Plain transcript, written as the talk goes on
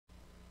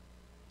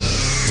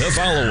The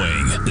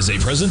following is a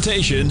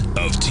presentation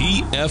of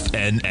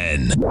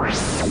TFNN.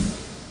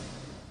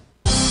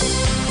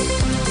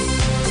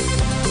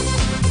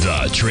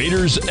 The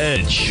Trader's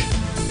Edge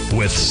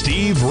with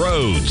Steve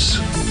Rhodes.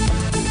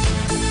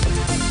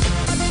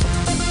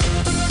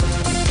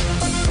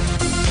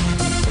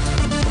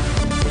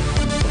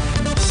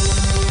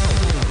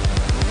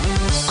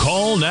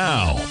 Call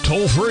now,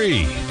 toll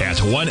free at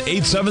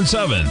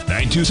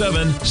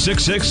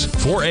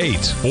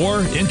 1-877-927-6648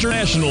 or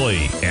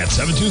internationally at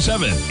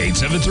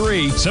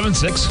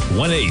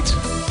 727-873-7618.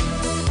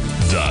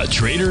 The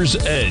Trader's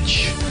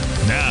Edge.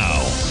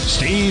 Now,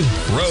 Steve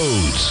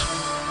Rhodes.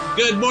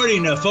 Good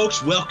morning,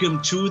 folks.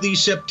 Welcome to the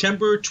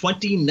September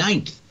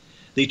 29th,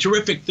 the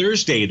terrific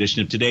Thursday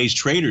edition of today's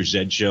Trader's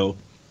Edge show.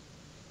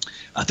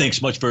 Thanks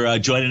so much for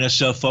joining us,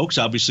 folks.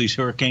 Obviously,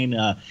 hurricane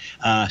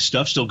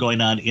stuff still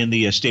going on in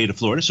the state of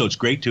Florida, so it's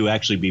great to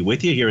actually be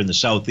with you here in the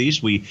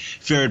Southeast. We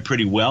fared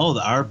pretty well.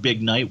 Our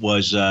big night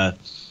was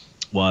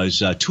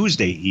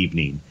Tuesday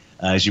evening.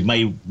 As you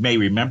may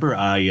remember,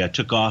 I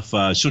took off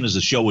as soon as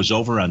the show was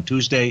over on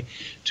Tuesday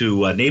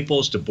to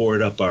Naples to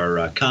board up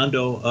our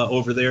condo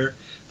over there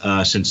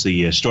since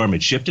the storm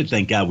had shifted.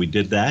 Thank God we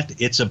did that.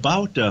 It's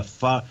about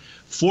 4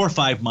 or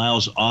 5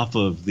 miles off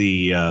of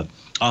the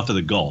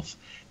Gulf.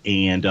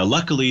 And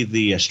luckily,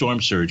 the storm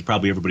surge,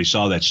 probably everybody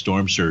saw that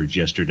storm surge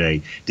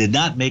yesterday, did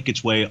not make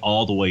its way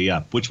all the way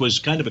up, which was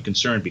kind of a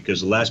concern because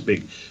the last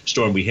big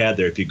storm we had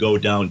there, if you go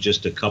down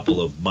just a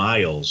couple of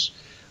miles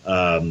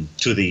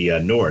to the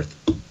north,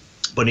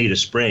 Bonita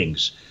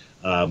Springs,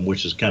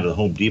 which is kind of the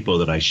Home Depot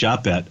that I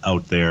shop at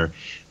out there,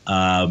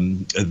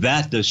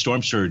 the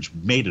storm surge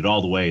made it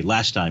all the way,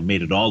 last time,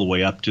 made it all the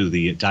way up to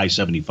the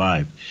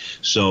I-75.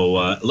 So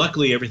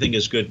luckily, everything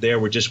is good there.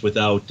 We're just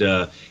without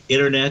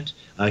internet.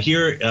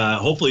 Here,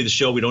 hopefully the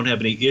show, we don't have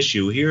any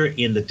issue. Here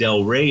in the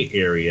Del Rey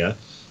area,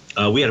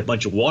 we had a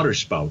bunch of water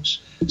spouts,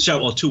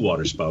 two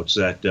water spouts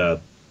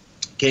that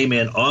came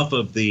in off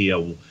of the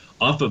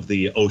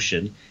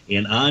ocean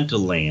and onto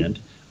land.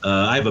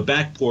 I have a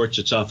back porch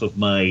that's off of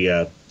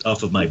my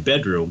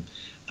bedroom.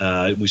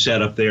 We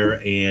sat up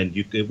there, and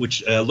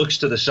which looks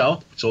to the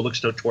south, so it looks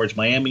towards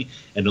Miami,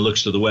 and it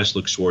looks to the west,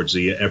 looks towards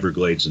the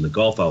Everglades and the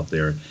Gulf out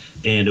there.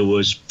 And it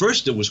was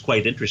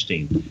quite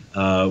interesting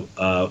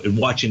in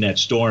watching that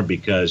storm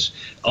because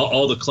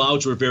all the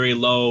clouds were very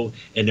low,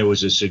 and there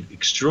was this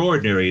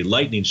extraordinary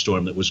lightning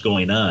storm that was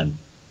going on.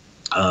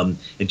 And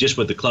just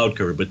with the cloud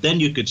cover. But then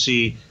you could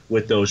see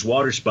with those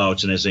water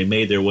spouts, and as they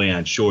made their way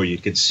on shore, you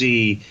could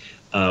see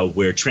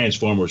where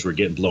transformers were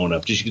getting blown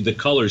up. Just the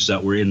colors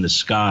that were in the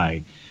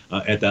sky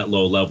at that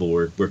low level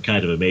were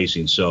kind of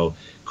amazing. So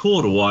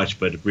cool to watch,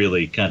 but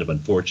really kind of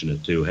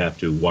unfortunate to have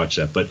to watch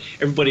that. But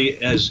everybody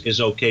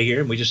is okay here,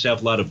 and we just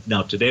have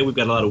now today we've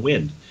got a lot of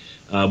wind,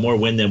 more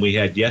wind than we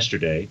had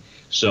yesterday.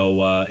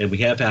 So, and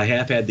I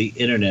have had the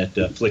internet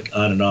flick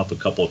on and off a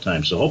couple of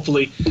times. So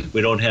hopefully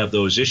we don't have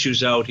those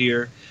issues out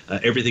here.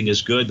 Everything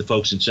is good. The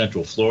folks in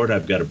Central Florida,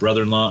 I've got a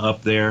brother-in-law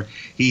up there.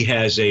 He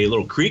has a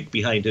little creek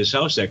behind his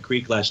house. That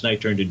creek last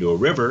night turned into a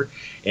river.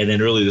 And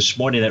then early this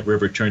morning, that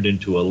river turned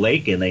into a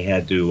lake, and they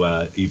had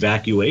to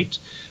evacuate.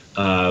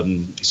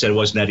 He said it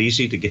wasn't that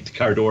easy to get the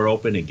car door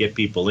open and get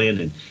people in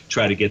and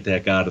try to get the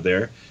heck out of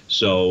there.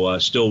 So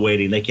still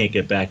waiting. They can't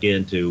get back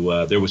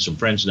into there with some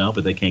friends now,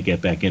 but they can't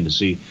get back in to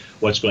see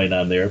what's going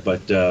on there.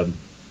 But in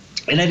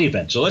any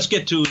event, so let's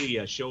get to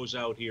the shows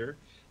out here.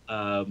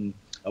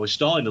 I was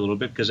stalling a little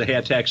bit because I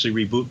had to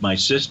actually reboot my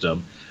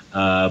system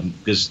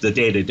because the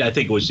data, I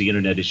think it was the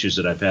internet issues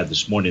that I've had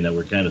this morning that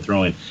were kind of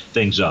throwing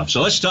things off.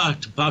 So let's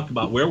talk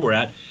about where we're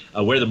at,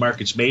 where the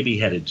markets may be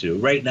headed to.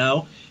 Right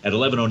now, at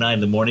 11:09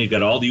 in the morning, you've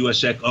got all the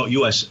U.S.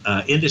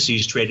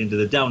 indices trading to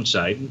the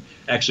downside. And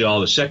actually, all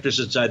the sectors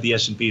inside the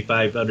S&P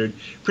 500,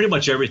 pretty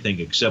much everything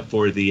except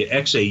for the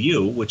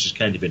XAU, which is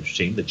kind of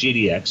interesting, the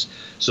GDX.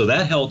 So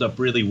that held up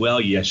really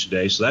well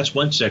yesterday. So that's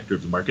one sector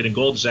of the market. And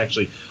gold is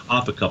actually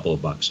off a couple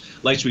of bucks.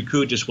 Light sweet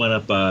crude just went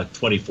up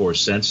 24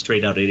 cents,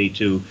 trade out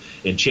 82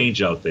 and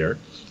change out there.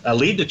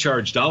 Lead the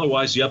charge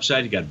dollar-wise, the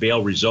upside, you got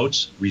Vail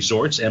Resorts,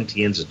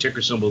 MTN's a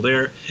ticker symbol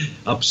there,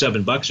 up $7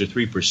 or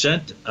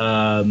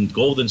 3%.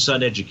 Golden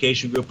Sun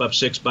Education Group up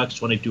 $6,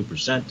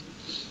 22%.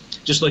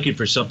 Just looking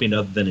for something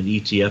other than an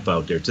ETF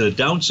out there. To the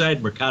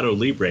downside, Mercado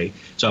Libre,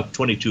 it's up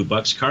 $22.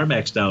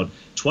 CarMax down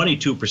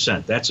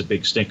 22%. That's a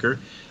big stinker.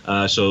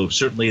 So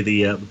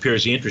certainly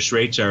appears the interest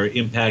rates are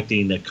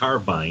impacting the car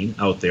buying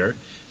out there.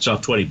 It's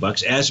off $20.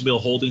 Asmil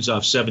Holdings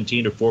off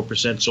 17 or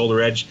 4%.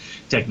 Solar Edge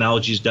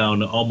Technologies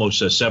down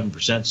almost 7%,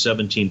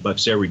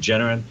 $17 there.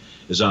 Regeneron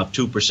is off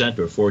 2%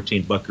 or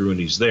 14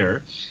 buckaroonies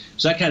there.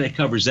 So that kind of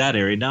covers that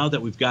area. Now that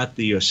we've got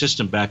the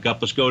system back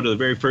up, let's go to the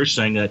very first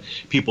thing that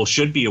people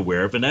should be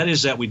aware of, and that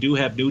is that we do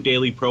have new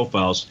daily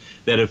profiles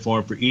that have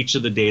formed for each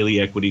of the daily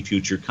equity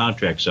future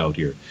contracts out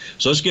here.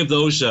 So let's give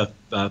those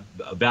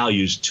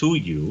values to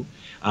you.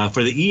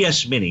 For the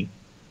ES Mini,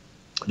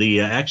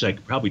 actually I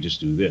could probably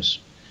just do this.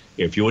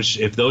 If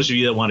those of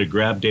you that want to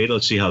grab data,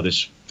 let's see how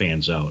this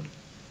fans out.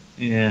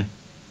 Yeah.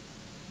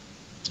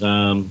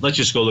 Let's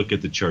just go look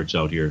at the charts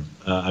out here.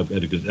 I'd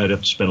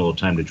have to spend a little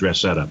time to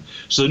dress that up.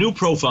 So the new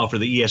profile for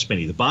the ES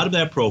Mini, the bottom of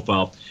that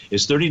profile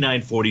is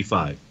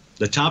 39.45.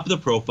 The top of the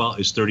profile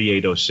is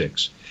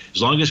 38.06.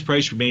 As long as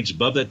price remains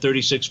above that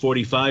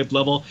 36.45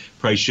 level,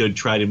 price should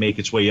try to make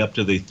its way up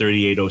to the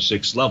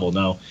 38.06 level.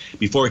 Now,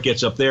 before it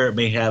gets up there, it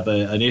may have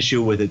an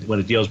issue with it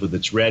when it deals with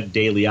its red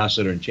daily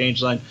oscillator and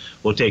change line.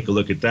 We'll take a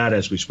look at that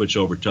as we switch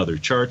over to other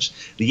charts.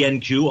 The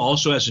NQ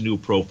also has a new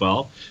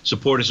profile.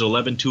 Support is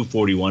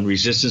 11.241,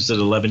 resistance is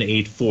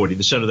 11.840.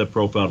 The center of the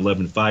profile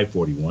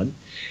 11.541.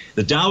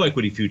 The Dow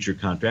Equity Future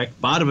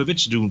Contract, bottom of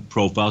its new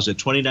profile is at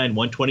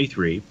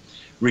 29.123.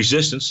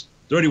 Resistance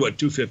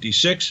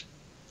 31.256.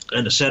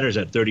 And the center is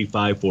at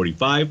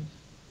 35.45.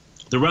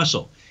 The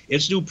Russell,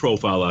 its new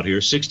profile out here,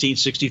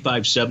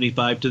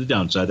 1665.75 to the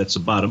downside. That's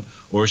the bottom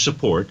or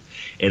support.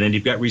 And then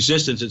you've got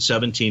resistance at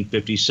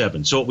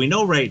 17.57. So what we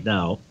know right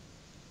now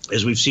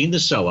is we've seen the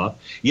sell-off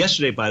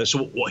yesterday.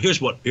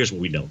 Here's what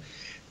we know.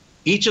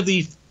 Each of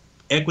the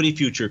equity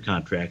future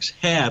contracts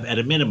have, at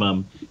a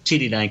minimum,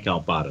 TD9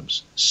 count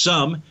bottoms.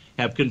 Some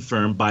have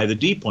confirmed by the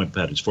D-point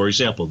patterns. For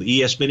example,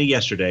 the ES Mini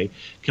yesterday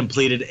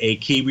completed a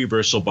key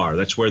reversal bar.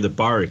 That's where the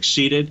bar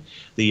exceeded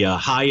the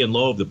high and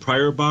low of the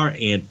prior bar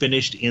and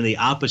finished in the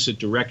opposite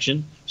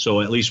direction.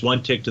 So at least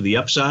one tick to the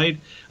upside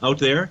out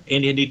there,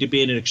 and you need to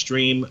be in an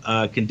extreme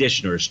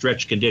condition or a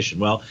stretch condition.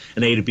 Well,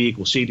 an A to B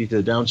equals CD to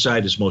the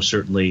downside is most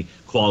certainly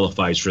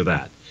qualifies for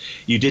that.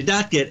 You did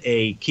not get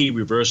a key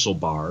reversal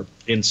bar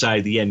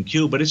inside the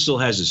NQ, but it still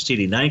has its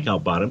TD9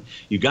 count bottom.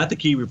 You got the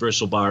key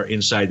reversal bar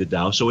inside the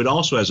Dow, so it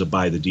also has a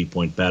buy the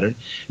D-point pattern.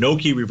 No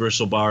key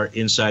reversal bar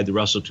inside the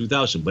Russell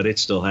 2000, but it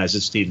still has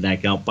its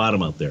TD9 count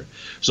bottom out there.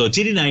 So the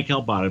TD9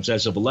 count bottoms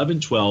as of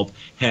 11/12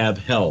 have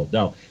held.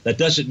 Now, that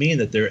doesn't mean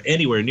that they're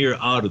anywhere near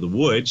out of the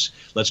woods.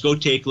 Let's go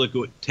take a look at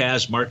what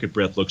TAS market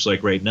breadth looks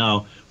like right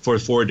now for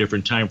 4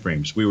 different time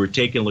frames. We were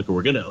taking a look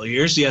at,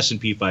 here's the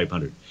S&P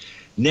 500.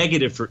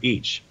 Negative for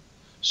each.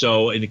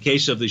 So in the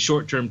case of the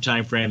short-term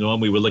time frame, the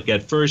one we would look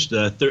at first,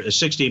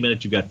 60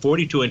 minutes, you've got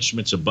 42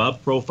 instruments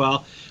above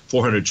profile,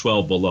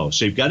 412 below.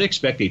 So you've got to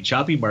expect a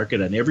choppy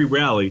market on every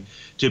rally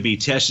to be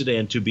tested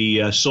and to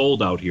be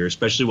sold out here,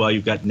 especially while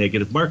you've got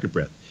negative market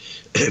breadth.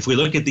 If we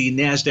look at the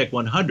NASDAQ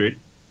 100,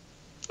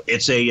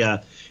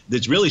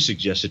 this really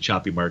suggests a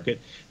choppy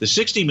market. The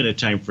 60-minute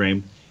time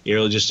frame, here,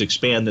 I'll just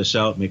expand this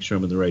out, make sure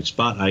I'm in the right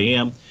spot. I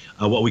am.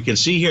 What we can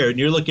see here, and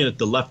you're looking at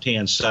the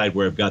left-hand side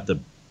where I've got the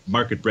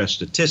market breadth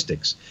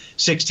statistics,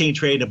 16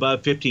 trading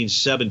above,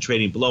 15.7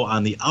 trading below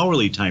on the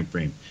hourly time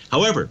frame.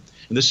 However,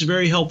 and this is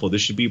very helpful,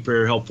 this should be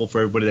very helpful for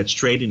everybody that's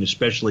trading,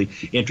 especially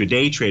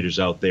intraday traders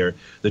out there,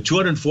 the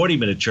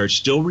 240-minute chart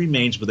still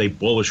remains with a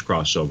bullish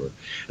crossover.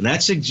 And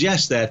that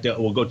suggests that,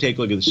 we'll go take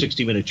a look at the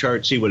 60-minute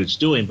chart, see what it's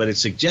doing, but it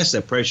suggests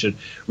that price should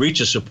reach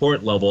a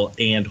support level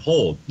and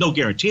hold. No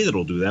guarantee that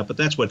it'll do that, but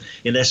that's what,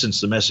 in essence,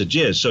 the message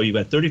is. So you've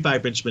got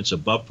 35 instruments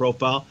above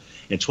profile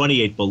and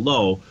 28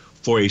 below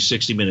for a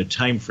 60-minute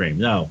time frame.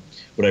 Now,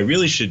 what I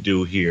really should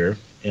do here,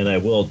 and I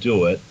will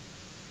do it,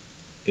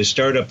 is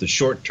start up the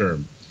short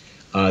term,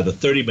 the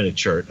 30-minute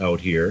chart out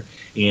here,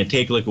 and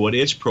take a look at what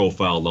its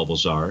profile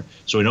levels are.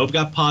 So we know we've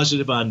got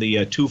positive on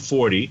the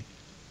 240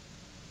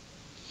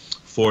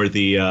 for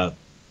the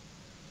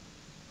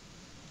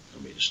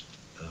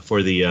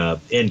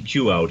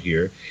NQ out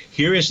here.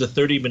 Here is the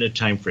 30-minute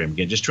time frame.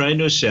 Again, just trying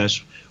to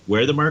assess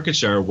where the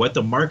markets are, what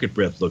the market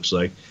breadth looks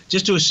like,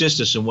 just to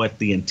assist us in what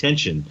the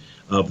intention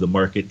of the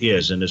market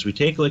is. And as we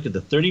take a look at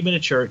the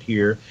 30-minute chart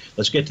here,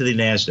 let's get to the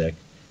NASDAQ,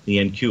 the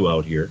NQ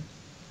out here.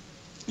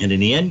 And in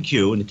the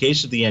NQ, in the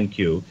case of the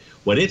NQ,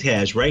 what it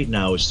has right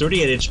now is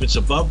 38 instruments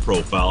above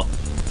profile,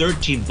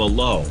 13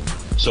 below.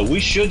 So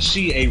we should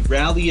see a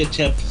rally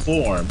attempt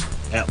form,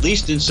 at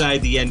least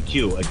inside the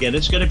NQ. Again,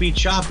 it's going to be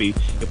choppy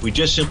if we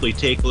just simply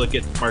take a look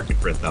at market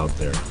breadth out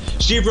there.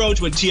 Steve Rhodes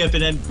with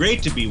TFNN,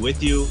 great to be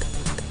with you.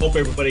 Hope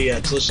everybody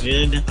that's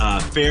listening in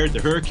fared the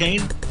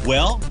hurricane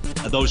well.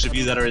 Those of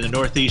you that are in the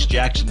Northeast,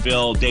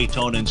 Jacksonville,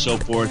 Daytona, and so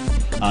forth,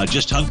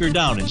 just hunker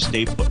down and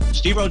stay put.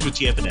 Steve Rhodes with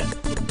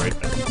TFNN.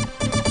 Right back.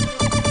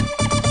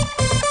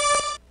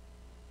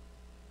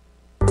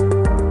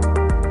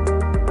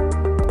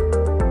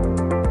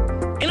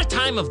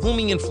 Of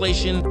booming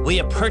inflation, where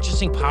your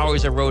purchasing power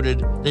is eroded,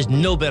 there's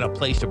no better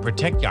place to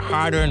protect your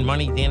hard-earned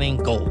money than in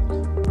gold.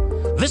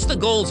 Vista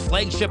Gold's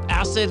flagship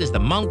asset is the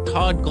Mount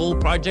Todd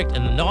Gold Project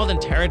in the Northern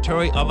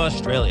Territory of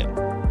Australia.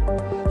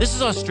 This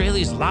is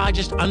Australia's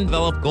largest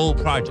undeveloped gold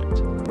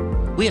project.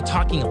 We are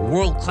talking a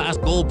world-class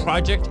gold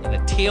project in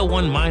a Tier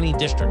 1 mining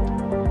district.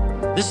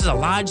 This is a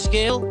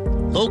large-scale,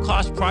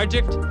 low-cost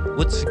project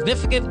with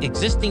significant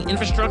existing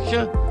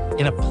infrastructure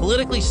in a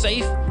politically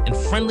safe and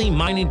friendly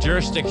mining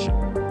jurisdiction.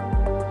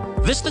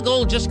 Vista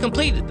Gold just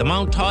completed the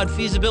Mount Todd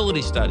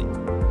feasibility study,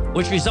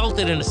 which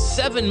resulted in a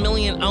 7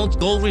 million ounce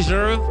gold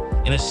reserve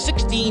and a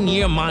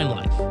 16-year mine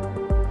life.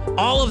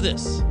 All of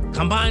this,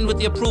 combined with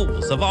the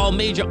approvals of all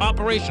major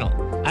operational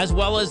as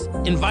well as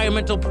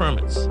environmental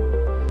permits.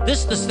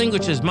 This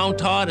distinguishes Mount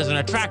Todd as an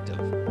attractive,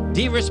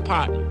 de-risk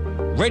partner,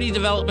 ready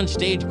development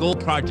stage gold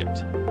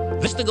project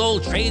Vista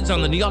Gold trades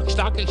on the New York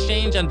Stock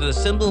Exchange under the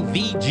symbol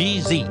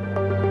VGZ.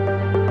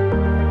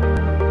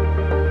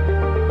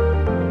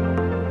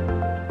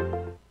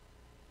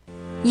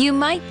 You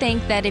might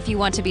think that if you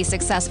want to be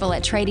successful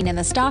at trading in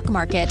the stock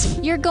market,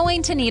 you're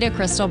going to need a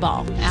crystal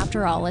ball.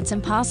 After all, it's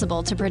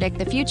impossible to predict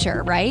the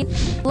future, right?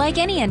 Like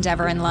any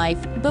endeavor in life,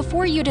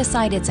 before you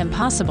decide it's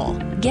impossible,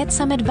 get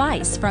some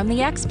advice from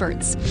the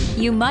experts.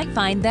 You might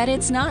find that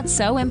it's not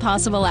so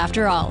impossible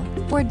after all.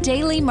 For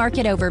daily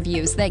market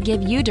overviews that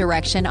give you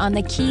direction on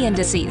the key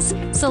indices,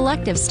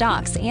 selective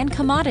stocks, and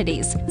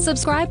commodities,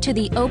 subscribe to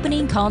the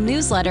Opening Call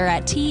newsletter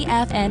at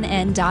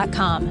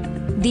TFNN.com.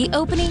 The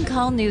Opening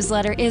Call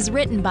newsletter is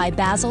written by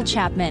Basil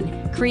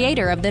Chapman,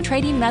 creator of the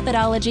trading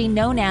methodology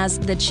known as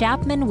the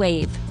Chapman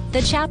Wave.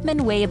 The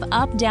Chapman Wave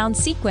up-down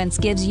sequence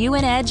gives you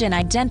an edge in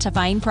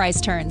identifying price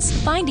turns,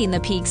 finding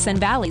the peaks and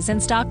valleys in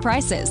stock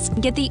prices.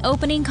 Get the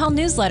Opening Call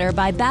newsletter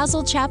by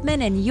Basil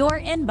Chapman in your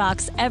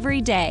inbox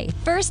every day.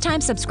 First-time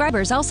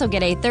subscribers also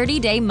get a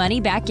 30-day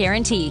money-back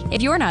guarantee.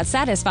 If you're not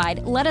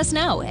satisfied, let us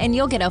know, and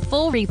you'll get a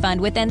full refund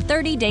within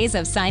 30 days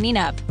of signing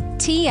up.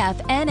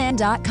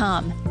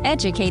 TFNN.com,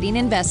 educating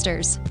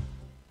investors.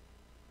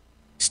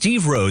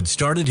 Steve Rhodes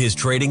started his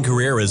trading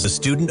career as a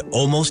student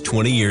almost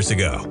 20 years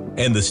ago,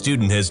 and the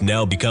student has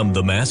now become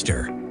the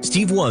master.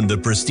 Steve won the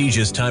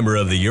prestigious Timer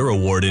of the Year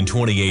award in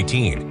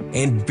 2018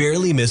 and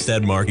barely missed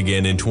that mark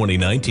again in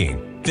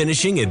 2019,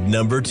 finishing at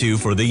number 2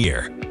 for the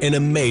year. An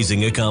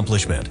amazing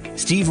accomplishment.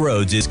 Steve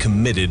Rhodes is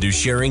committed to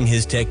sharing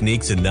his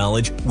techniques and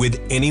knowledge with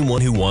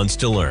anyone who wants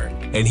to learn,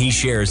 and he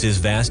shares his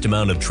vast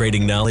amount of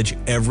trading knowledge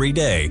every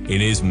day in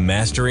his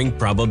Mastering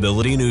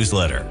Probability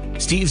newsletter.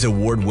 Steve's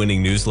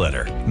award-winning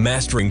newsletter,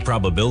 Mastering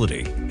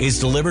Probability, is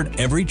delivered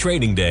every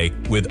trading day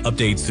with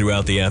updates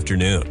throughout the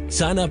afternoon.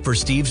 Sign up for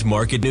Steve's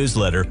market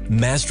newsletter,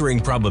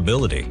 Mastering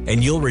Probability,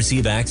 and you'll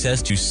receive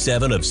access to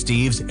 7 of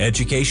Steve's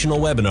educational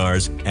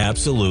webinars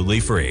absolutely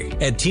free.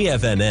 At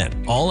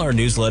TFNN, all our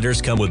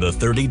newsletters come with a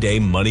 30-day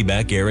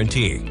money-back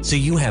guarantee, so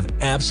you have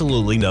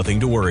absolutely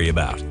nothing to worry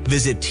about.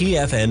 Visit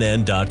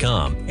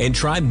TFNN.com and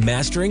try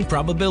Mastering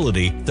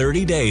Probability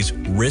 30 days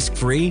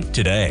risk-free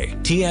today.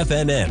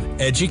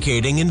 TFNN, educating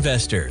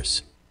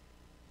investors.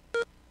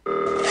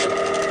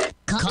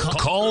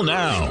 Call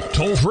now,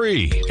 toll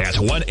free at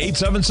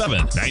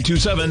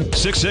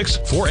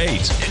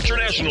 1-877-927-6648.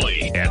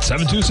 Internationally at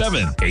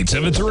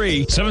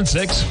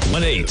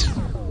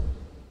 727-873-7618.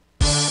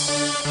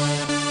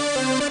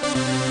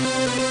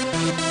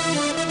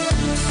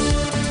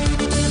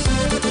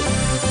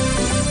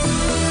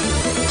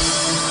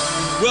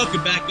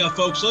 Welcome back,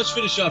 folks. Let's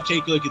finish off,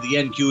 take a look at the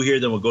NQ here,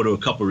 then we'll go to a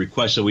couple of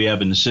requests that we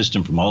have in the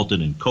system from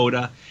Alton and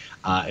Coda.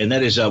 And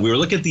that is, we were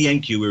looking at the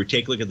NQ. We were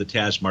taking a look at the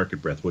TAS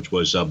market breadth, which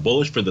was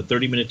bullish for the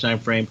 30-minute time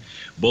frame,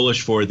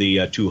 bullish for the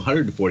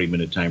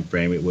 240-minute time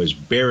frame. It was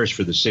bearish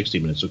for the 60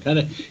 minutes. So kind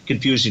of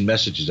confusing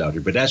messages out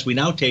here. But as we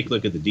now take a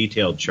look at the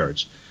detailed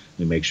charts,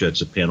 let me make sure that's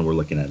the panel we're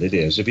looking at. It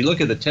is. If you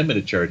look at the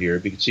 10-minute chart here,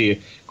 you can see a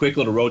quick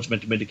little Rhodes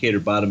momentum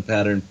indicator bottom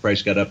pattern.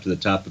 Price got up to the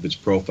top of its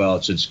profile.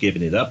 It's since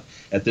giving it up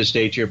at this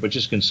stage here, but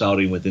just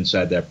consolidating with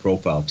inside that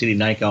profile.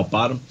 TD9 count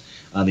bottom.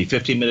 On the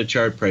 15-minute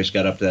chart, price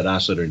got up to that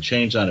oscillator and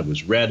change on. It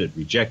was red. It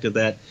rejected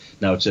that.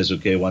 Now it says,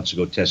 okay, it wants to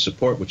go test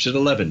support, which is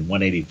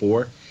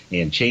 184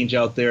 and change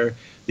out there.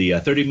 The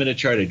 30-minute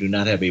chart, I do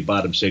not have a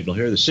bottom signal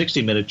here. The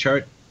 60-minute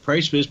chart,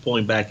 price is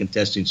pulling back and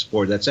testing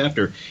support. That's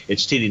after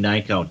its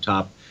TD9 count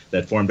top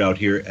that formed out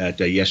here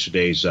at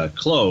yesterday's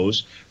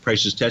close.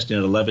 Price is testing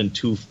at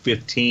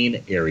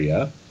 11,215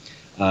 area.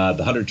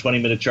 The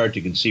 120-minute chart,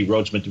 you can see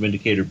Rhodes momentum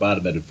indicator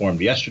bottom that had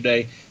formed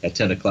yesterday at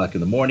 10 o'clock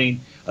in the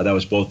morning. That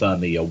was both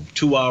on the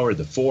 2-hour,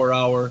 the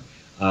 4-hour.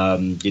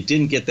 It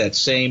didn't get that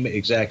same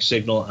exact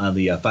signal on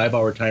the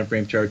 5-hour time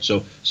frame chart.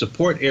 So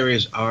support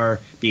areas are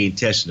being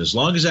tested. As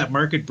long as that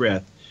market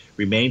breadth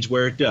remains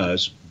where it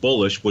does,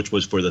 bullish, which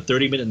was for the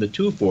 30-minute and the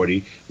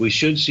 240, we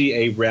should see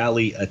a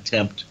rally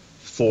attempt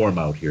form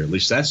out here. At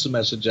least that's the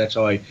message. That's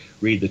how I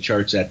read the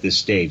charts at this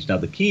stage. Now,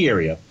 the key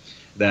area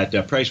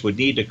that price would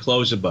need to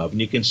close above,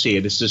 and you can see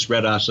it, it's this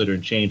red oscillator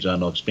and change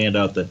on. I'll expand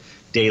out the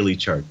daily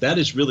chart. That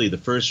is really the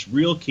first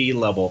real key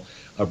level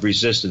of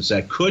resistance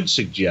that could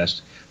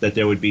suggest that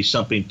there would be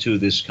something to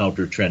this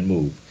counter trend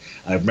move.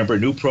 I remember a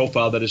new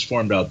profile that is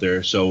formed out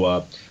there,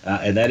 so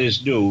and that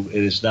is new.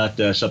 It is not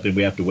something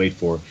we have to wait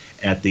for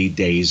at the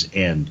day's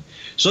end.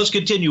 So let's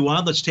continue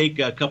on. Let's take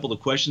a couple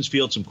of questions,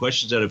 field some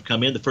questions that have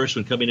come in. The first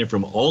one coming in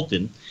from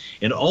Alton.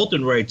 And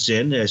Alton writes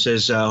in,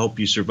 says, I hope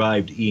you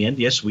survived, Ian.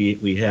 Yes,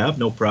 we have,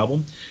 no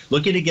problem.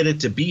 Looking to get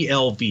into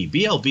BLV.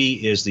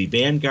 BLV is the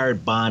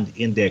Vanguard Bond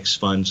Index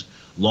Fund's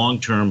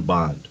long-term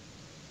bond.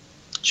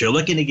 So you're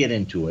looking to get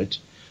into it.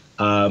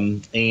 So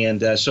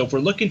if we're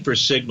looking for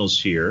signals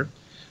here,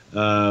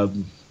 what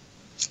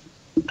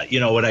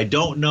I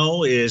don't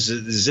know is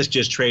this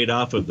just trade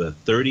off of the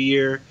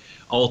 30-year?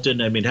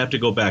 Alton, I mean, have to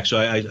go back. So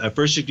I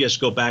first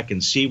suggest go back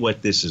and see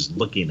what this is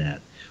looking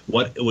at,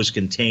 what was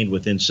contained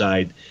with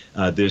inside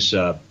this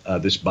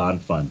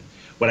bond fund.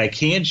 What I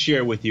can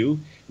share with you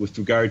with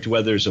regard to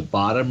whether there's a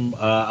bottom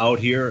out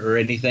here or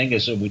anything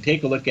is when we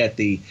take a look at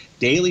the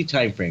daily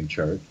time frame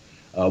chart,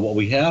 what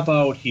we have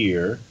out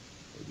here,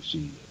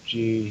 G,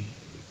 ABC,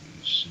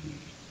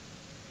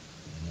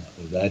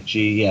 that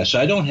G, yeah. So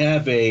I don't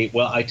have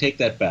I take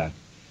that back.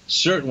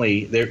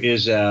 Certainly there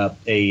is a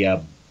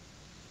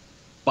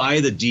by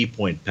the D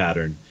point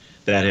pattern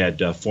that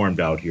had formed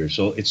out here.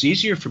 So it's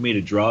easier for me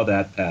to draw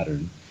that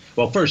pattern.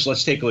 Well, first,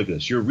 let's take a look at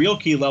this. Your real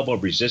key level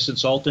of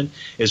resistance, Alton,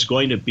 is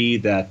going to be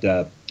that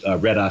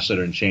red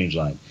oscillator and change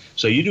line.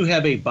 So you do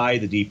have a by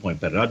the D point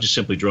pattern. I'll just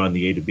simply draw on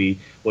the A to B.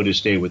 We'll just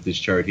stay with this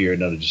chart here,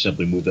 and I'll just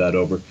simply move that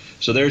over.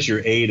 So there's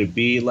your A to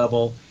B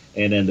level,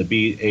 and then the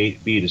B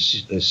to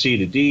C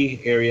to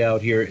D area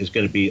out here is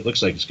going to be, it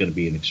looks like it's going to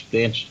be an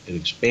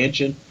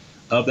expansion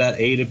of that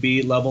A to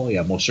B level.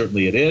 Yeah, most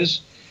certainly it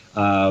is.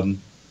 And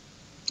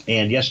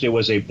yesterday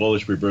was a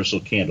bullish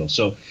reversal candle.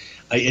 So,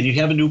 and you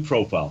have a new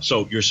profile.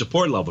 So your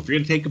support level, if you're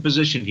going to take a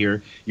position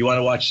here, you want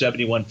to watch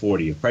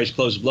 71.40. If price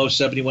closes below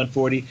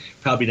 71.40,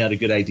 probably not a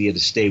good idea to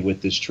stay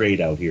with this trade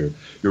out here.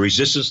 Your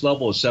resistance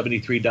level is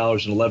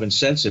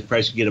 $73.11. If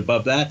price can get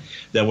above that,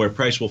 then where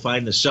price will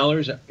find the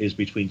sellers is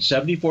between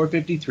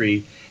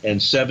 74.53 and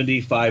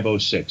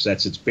 75.06.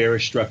 That's its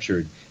bearish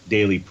structured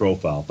daily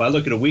profile. If I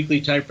look at a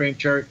weekly time frame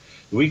chart,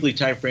 the weekly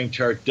time frame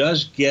chart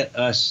does get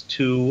us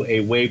to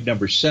a wave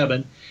number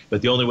 7.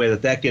 But the only way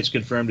that gets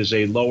confirmed is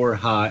a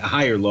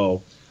higher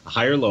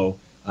low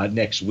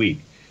next week.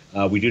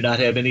 We do not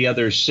have any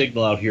other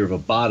signal out here of a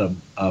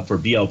bottom for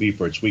BLV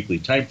for its weekly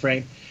time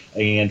frame,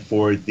 and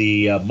for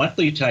the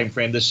monthly time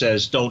frame, this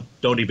says don't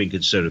even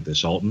consider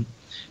this, Alton.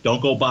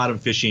 Don't go bottom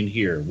fishing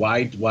here.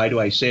 Why do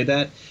I say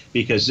that?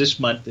 Because this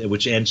month,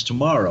 which ends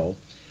tomorrow,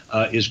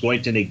 is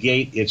going to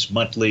negate its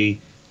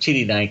monthly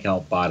TD9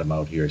 count bottom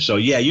out here. So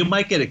yeah, you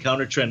might get a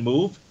counter trend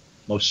move,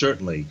 most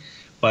certainly.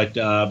 But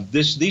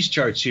these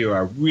charts here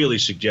are really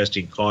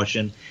suggesting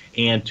caution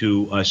and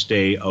to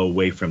stay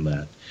away from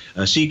that.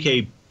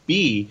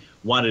 CKB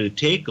wanted to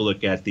take a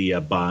look at the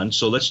bond,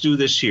 so let's do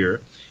this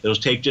here. It'll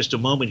take just a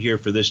moment here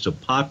for this to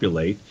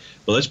populate,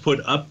 but let's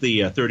put up the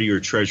 30-year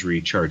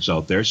Treasury charts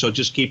out there so it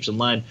just keeps in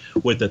line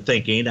with the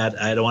thinking.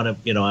 I don't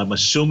want to, I'm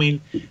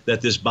assuming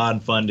that this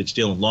bond fund is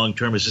still in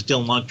long-term. Is it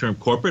still in long-term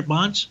corporate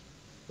bonds?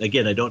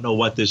 Again, I don't know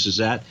what this is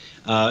at,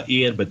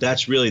 Ian, but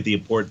that's really the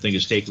important thing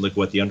is take a look at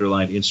what the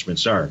underlying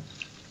instruments are.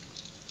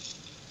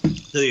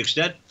 To the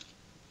extent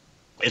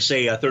it's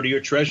a 30-year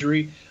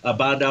Treasury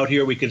bond out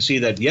here, we can see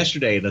that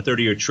yesterday in the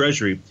 30-year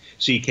Treasury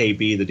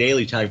CKB, the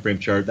daily time frame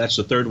chart, that's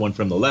the third one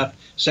from the left,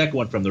 second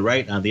one from the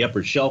right on the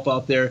upper shelf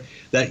out there,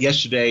 that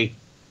yesterday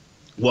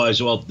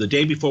was, well, the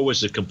day before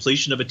was the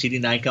completion of a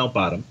TD9 count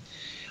bottom.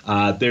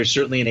 There's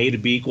certainly an A to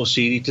B equals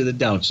CD to the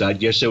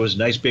downside. Yes, there was a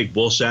nice big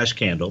bull sash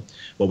candle.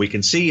 What we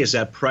can see is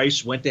that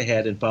price went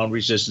ahead and found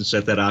resistance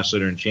at that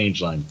oscillator and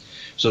change line.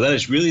 So that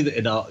is really,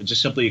 and I'll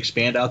just simply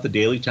expand out the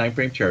daily time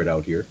frame chart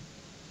out here.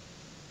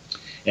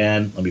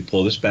 And let me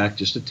pull this back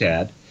just a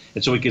tad.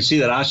 And so we can see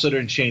that oscillator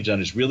and change line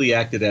has really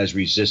acted as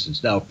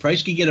resistance. Now, if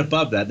price can get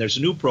above that, and there's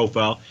a new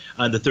profile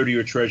on the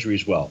 30-year Treasury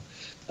as well.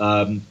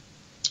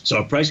 So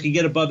if price can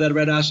get above that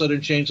red oscillator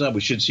and change line,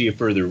 we should see a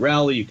further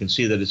rally. You can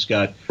see that it's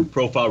got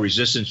profile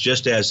resistance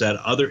just as that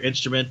other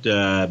instrument,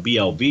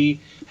 BLV,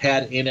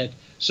 had in it.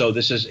 So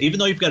this is, even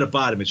though you've got a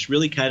bottom, it's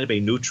really kind of a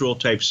neutral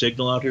type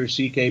signal out here,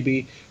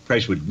 CKB.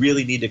 Price would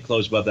really need to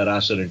close above that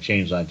oscillator and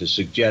change line to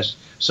suggest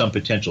some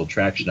potential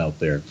traction out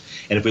there.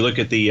 And if we look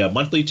at the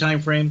monthly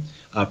time frame,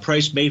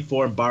 price may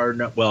form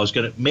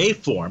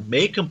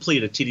may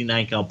complete a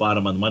TD9 count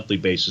bottom on the monthly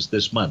basis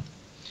this month.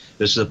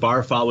 This is a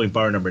bar following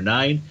bar number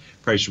 9.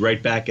 Price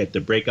right back at the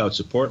breakout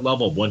support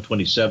level of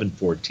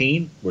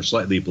 127.14. We're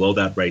slightly below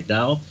that right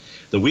now.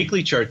 The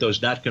weekly chart, though,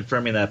 is not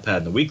confirming that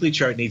pattern. The weekly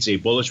chart needs a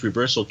bullish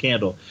reversal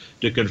candle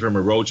to confirm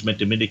a Rhodes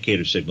momentum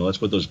indicator signal.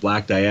 That's what those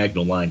black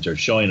diagonal lines are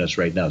showing us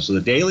right now. So the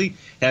daily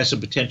has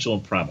some potential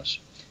and promise.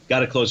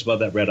 Got to close above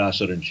that red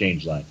oscillator and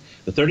change line.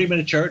 The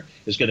 30-minute chart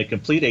is going to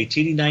complete a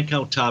TD9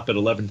 count top at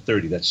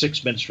 11:30. That's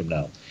 6 minutes from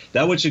now.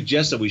 That would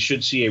suggest that we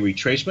should see a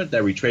retracement.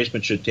 That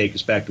retracement should take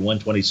us back to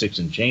 126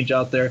 and change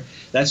out there.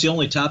 That's the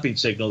only topping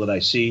signal that I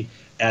see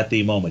at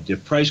the moment.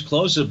 If price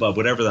closes above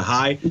whatever the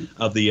high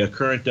of the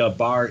current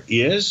bar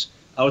is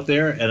out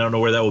there, and I don't know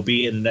where that will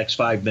be in the next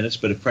 5 minutes,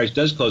 but if price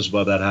does close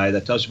above that high,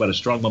 that tells you about a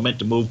strong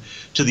momentum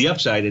move to the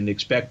upside and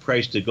expect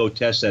price to go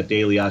test that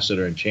daily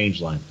oscillator and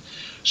change line.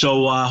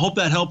 So I hope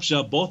that helps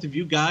both of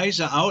you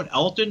guys out,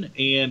 Alton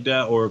and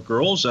or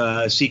girls,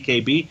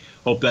 CKB.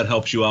 Hope that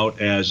helps you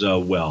out as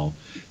well.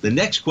 The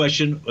next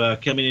question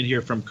coming in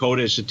here from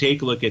Coda is to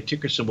take a look at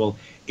ticker symbol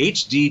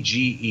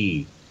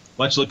HDGE.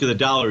 Let's look at the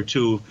dollar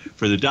too.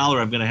 For the dollar,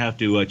 I'm going to have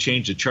to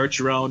change the charts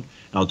around.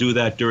 I'll do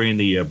that during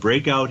the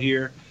breakout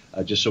here,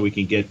 just so we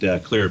can get a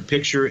clearer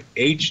picture.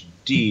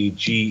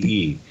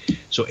 HDGE.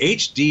 So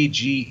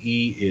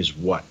HDGE is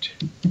what?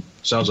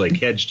 Sounds like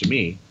hedge to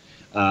me.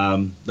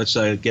 Let's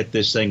get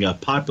this thing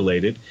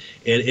populated.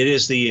 It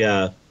is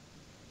the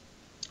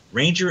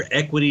Ranger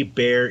Equity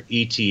Bear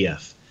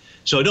ETF.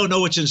 So I don't know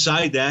what's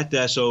inside that.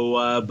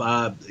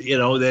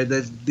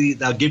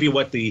 I'll give you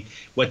what the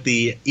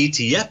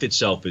ETF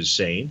itself is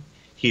saying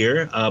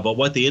here, but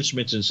what the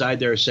instruments inside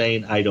there are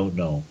saying, I don't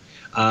know.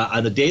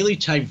 On the daily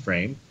time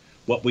frame,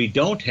 what we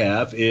don't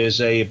have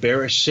is a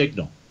bearish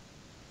signal.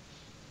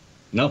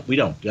 No, we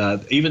don't.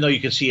 Even though you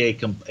can see a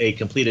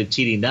completed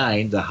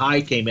TD9, the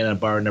high came in on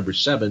bar number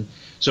 7.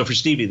 So for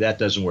Stevie, that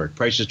doesn't work.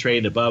 Price is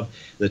trading above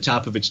the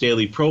top of its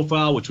daily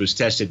profile, which was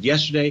tested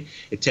yesterday.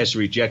 It tested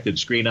rejected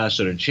screen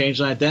oscillator and change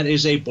line. That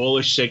is a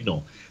bullish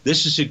signal.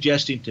 This is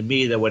suggesting to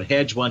me that what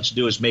Hedge wants to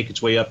do is make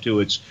its way up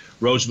to its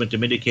Rhodes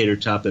momentum indicator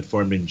top that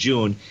formed in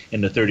June in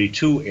the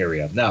 32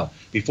 area. Now,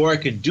 before I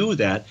can do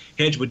that,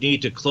 Hedge would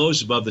need to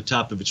close above the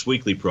top of its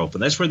weekly profile.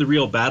 That's where the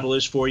real battle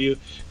is for you,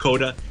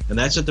 Coda, and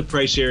that's at the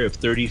price area of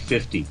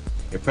 30.50.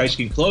 If price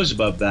can close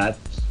above that,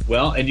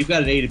 well, and you've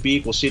got an A to B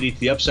equals CD to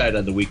the upside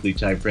on the weekly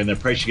time frame, then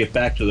price should get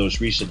back to those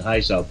recent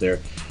highs out there.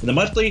 And the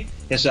monthly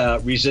has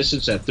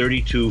resistance at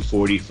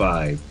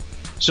 32.45.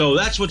 So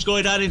that's what's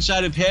going on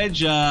inside of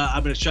Hedge.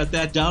 I'm going to shut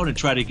that down and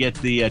try to get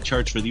the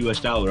charts for the U.S.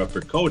 dollar up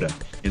for Coda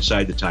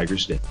inside the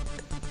Tiger's Den.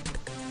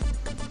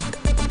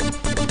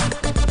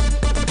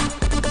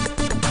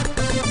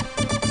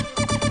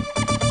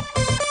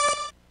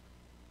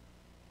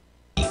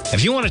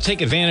 If you want to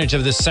take advantage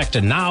of this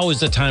sector, now is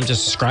the time to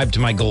subscribe to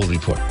my Gold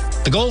Report.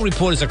 The Gold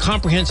Report is a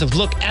comprehensive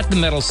look at the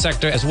metals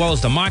sector as well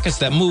as the markets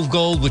that move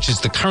gold, which is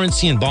the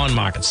currency and bond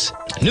markets.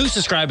 New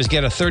subscribers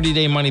get a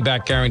 30-day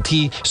money-back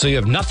guarantee, so you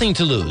have nothing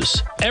to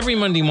lose. Every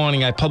Monday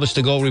morning, I publish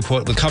the Gold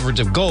Report with coverage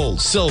of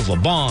gold, silver,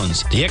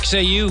 bonds, the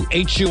XAU,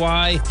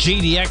 HUI,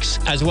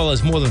 GDX, as well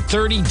as more than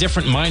 30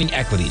 different mining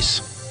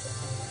equities.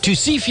 To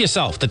see for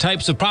yourself the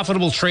types of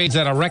profitable trades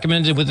that are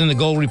recommended within the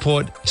Gold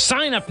Report,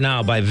 sign up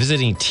now by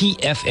visiting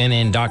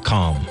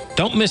TFNN.com.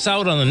 Don't miss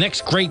out on the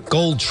next great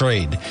gold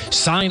trade.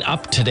 Sign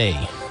up today.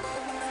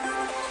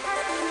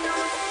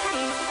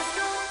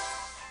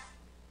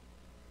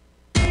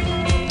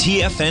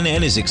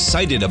 TFNN is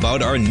excited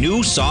about our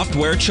new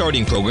software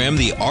charting program,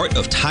 The Art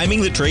of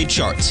Timing the Trade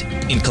Charts.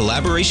 In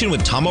collaboration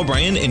with Tom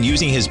O'Brien and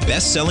using his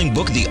best-selling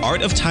book, The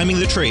Art of Timing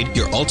the Trade,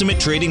 Your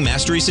Ultimate Trading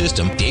Mastery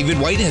System, David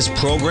White has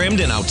programmed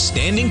an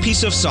outstanding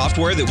piece of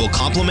software that will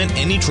complement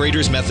any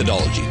trader's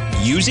methodology.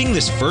 Using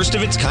this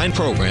first-of-its-kind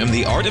program,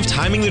 The Art of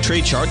Timing the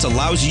Trade Charts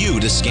allows you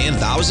to scan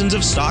thousands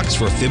of stocks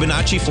for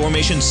Fibonacci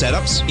formation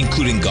setups,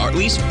 including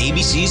Gartley's,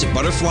 ABCs,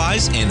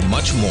 butterflies, and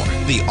much more.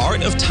 The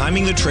Art of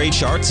Timing the Trade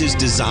Charts is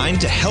designed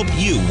to help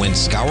you when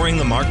scouring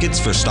the markets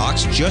for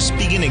stocks just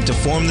beginning to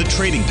form the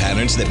trading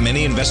patterns that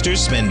many investors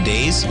spend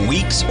days,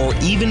 weeks, or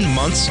even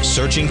months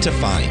searching to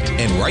find.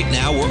 And right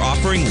now, we're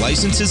offering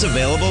licenses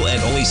available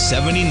at only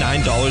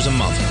 $79 a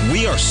month.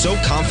 We are so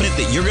confident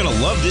that you're going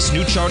to love this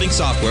new charting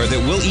software that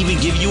will even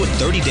give you a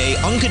 30-day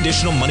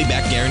unconditional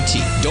money-back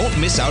guarantee. Don't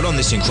miss out on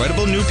this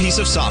incredible new piece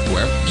of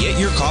software. Get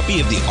your copy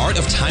of The Art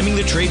of Timing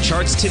the Trade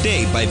Charts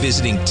today by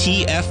visiting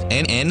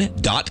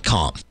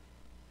TFNN.com.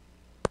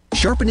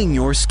 Sharpening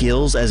your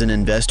skills as an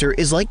investor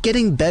is like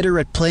getting better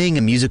at playing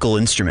a musical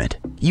instrument.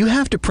 You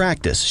have to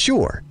practice,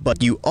 sure,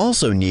 but you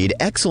also need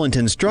excellent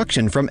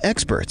instruction from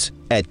experts.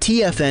 At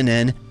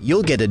TFNN,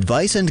 you'll get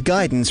advice and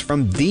guidance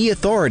from the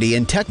authority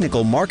in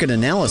technical market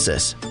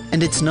analysis.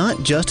 And it's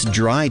not just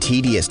dry,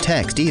 tedious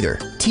text either.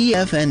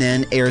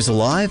 TFNN airs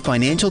live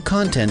financial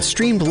content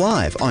streamed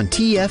live on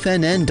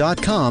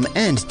TFNN.com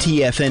and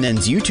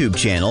TFNN's YouTube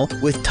channel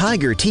with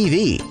Tiger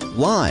TV,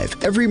 live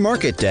every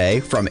market day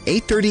from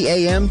 8:30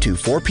 a.m. to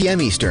 4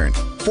 p.m. Eastern.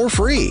 For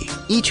free.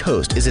 Each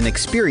host is an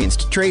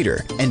experienced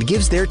trader and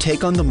gives their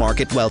take on the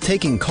market while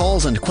taking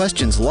calls and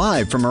questions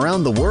live from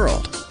around the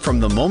world. From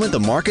the moment the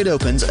market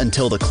opens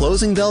until the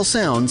closing bell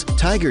sounds,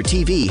 Tiger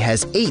TV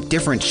has 8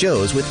 different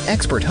shows with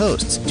expert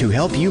hosts to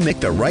help you make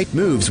the right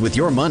moves with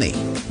your money.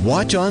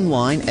 Watch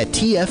online at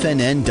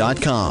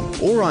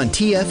TFNN.com or on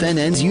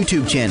TFNN's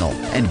YouTube channel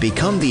and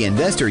become the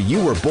investor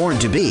you were born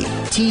to be.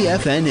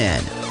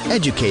 TFNN,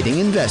 educating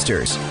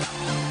investors.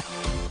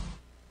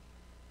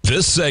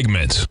 This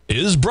segment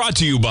is brought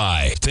to you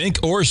by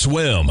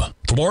Thinkorswim.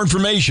 For more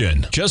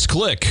information, just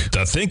click the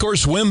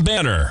Thinkorswim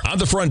banner on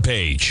the front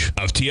page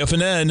of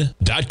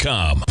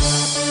TFNN.com.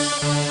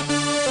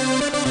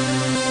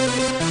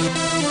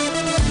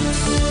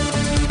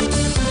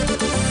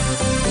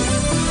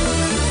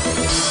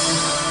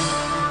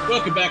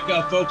 Welcome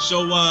back, folks.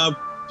 So the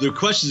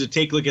request is to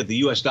take a look at the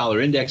U.S. dollar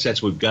index.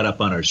 That's what we've got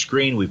up on our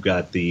screen. We've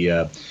got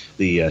the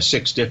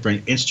 6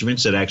 different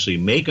instruments that actually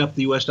make up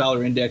the U.S.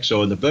 dollar index.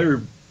 So in the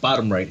very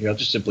bottom right here, I'll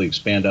just simply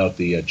expand out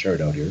the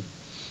chart out here.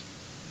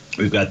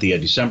 We've got the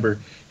December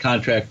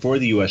contract for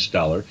the U.S.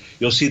 dollar.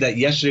 You'll see that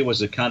yesterday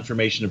was a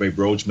confirmation of a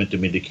Rhodes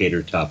momentum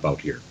indicator top out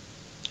here.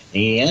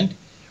 And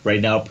right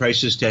now,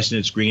 price is testing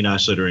its green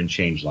oscillator and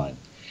change line.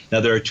 Now,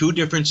 there are 2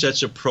 different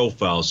sets of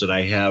profiles that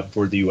I have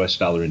for the U.S.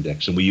 dollar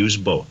index, and we use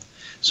both.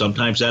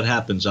 Sometimes that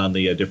happens on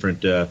the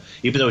different,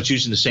 even though it's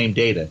using the same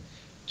data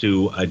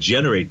to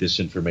generate this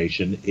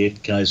information,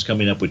 it is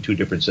coming up with 2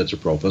 different sets of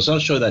profiles. I'll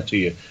show that to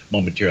you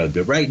momentarily.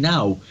 But right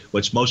now,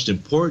 what's most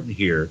important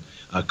here,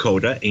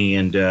 CODA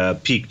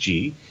and Peak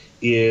G,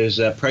 is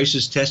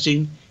prices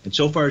testing, and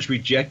so far has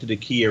rejected a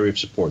key area of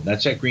support. And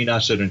that's that green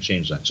oscillator and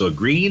change line. So a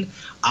green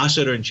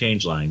oscillator and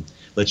change line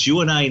lets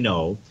you and I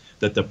know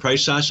that the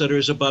price oscillator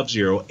is above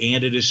zero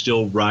and it is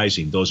still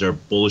rising. Those are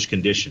bullish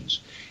conditions.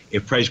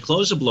 If price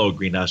closes below a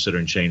green oscillator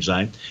and change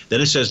line,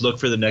 then it says look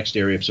for the next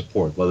area of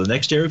support. Well, the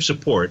next area of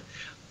support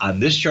on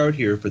this chart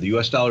here for the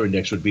U.S. dollar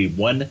index would be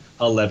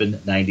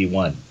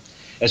 111.91.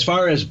 As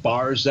far as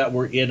bars that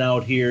we're in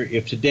out here,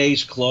 if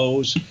today's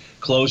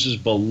closes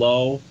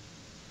below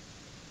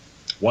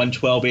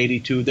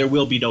 112.82, there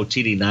will be no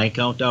TD9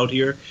 count out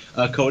here,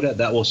 Coda.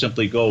 That will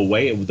simply go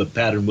away. The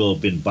pattern will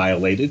have been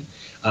violated.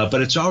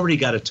 But it's already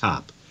got a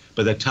top.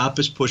 But the top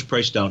has pushed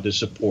price down to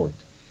support.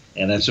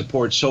 And that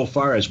support so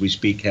far as we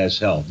speak has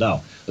held.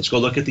 Now, let's go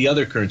look at the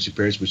other currency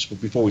pairs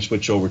before we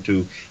switch over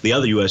to the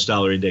other U.S.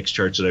 dollar index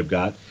charts that I've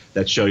got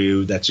that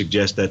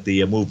suggest that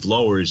the move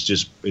lower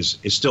is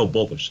still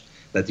bullish,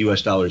 that the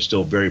U.S. dollar is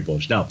still very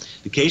bullish. Now,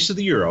 the case of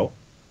the euro,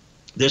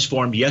 this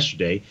formed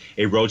yesterday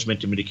a Rhodes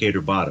Momentum Indicator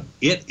bottom.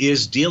 It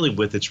is dealing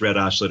with its red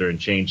oscillator and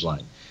change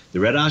line. The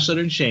red oscillator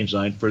and change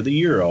line for the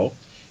euro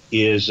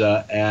is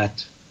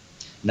at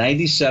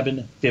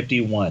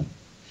 97.51.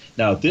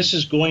 Now, this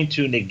is going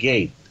to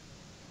negate,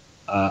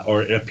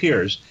 or it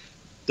appears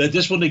that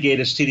this will negate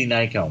its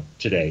TD9 count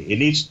today. It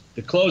needs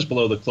to close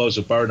below the close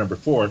of bar number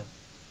 4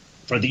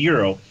 for the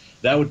euro.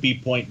 That would be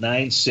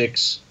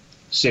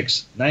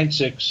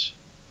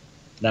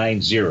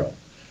 0.9690.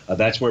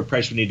 That's where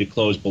price would need to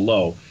close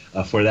below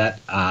for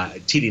that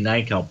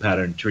TD9 count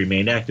pattern to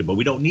remain active. But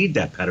we don't need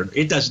that pattern.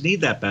 It doesn't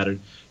need that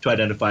pattern to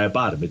identify a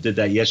bottom. It did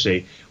that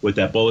yesterday with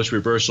that bullish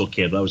reversal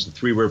candle. That was the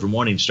three-river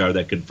morning star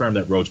that confirmed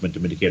that Rhodes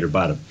Momentum Indicator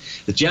bottom.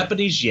 The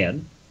Japanese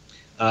yen,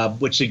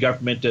 which the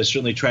government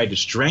certainly tried to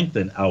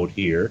strengthen out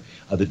here,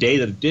 the day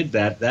that it did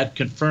that, that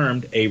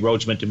confirmed a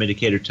Rhodes Momentum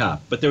Indicator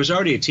top. But there was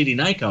already a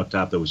TD9 count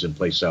top that was in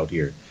place out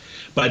here.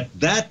 But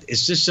that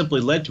is just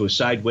simply led to a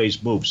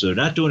sideways move. So they're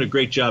not doing a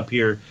great job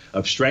here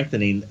of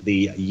strengthening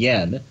the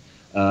yen.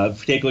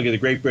 Take a look at the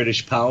Great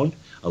British Pound.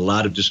 A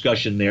lot of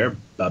discussion there.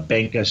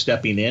 Bank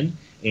stepping in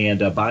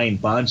and buying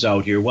bonds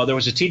out here. Well, there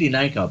was a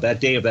TD9 count that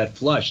day of that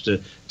flush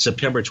to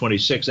September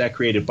 26. That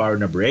created bar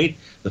number 8.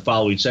 The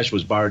following session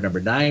was bar number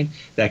 9.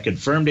 That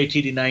confirmed a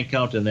TD9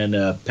 count, and then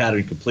a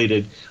pattern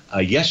completed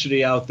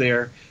yesterday out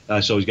there.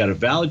 So he's got a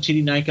valid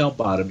TD9 count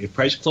bottom. If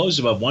price closes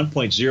above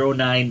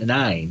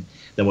 1.099,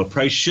 then what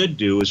price should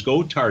do is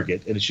go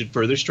target, and it should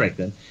further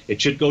strengthen. It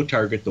should go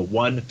target the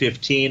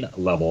 115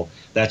 level.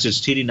 That's its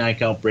TD9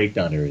 count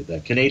breakdown area.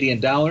 The Canadian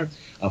dollar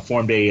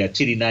formed a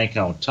TD9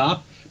 count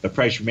top. The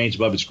price remains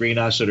above its green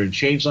oscillator and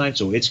change line,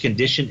 so its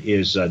condition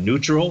is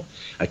neutral.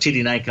 A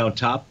TD9 count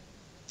top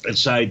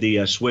inside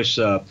the Swiss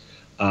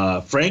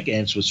franc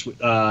and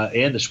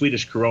the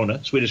Swedish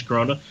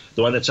krona,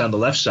 the one that's on the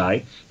left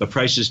side. The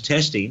price is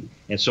testing,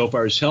 and so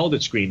far has held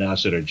its green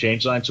oscillator and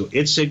change line, so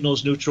its signal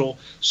is neutral.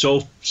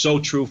 So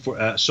true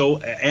for so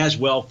as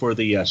well for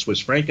the Swiss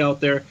franc out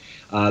there.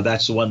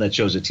 That's the one that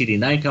shows a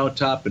TD9 count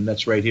top, and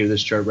that's right here,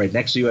 this chart right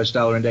next to the U.S.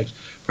 dollar index.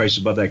 Price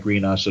above that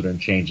green oscillator and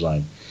change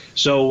line.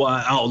 So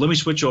let me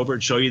switch over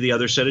and show you the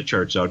other set of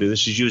charts out here.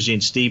 This is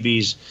using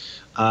Stevie's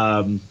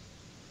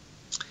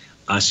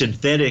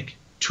synthetic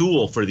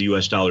tool for the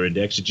U.S. dollar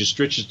index. It just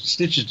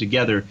stitches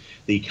together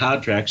the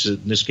contracts, in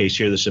this case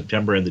here, the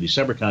September and the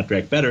December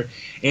contract better.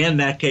 And in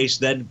that case,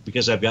 then,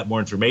 because I've got more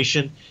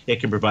information, it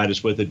can provide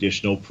us with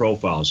additional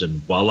profiles.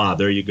 And voila,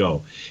 there you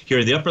go. Here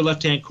in the upper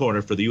left-hand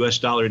corner for the U.S.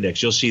 dollar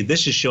index, you'll see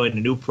this is showing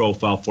a new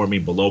profile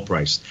forming below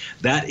price.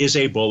 That is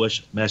a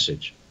bullish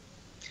message.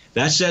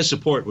 That says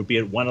support would be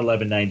at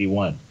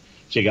 111.91.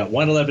 So you got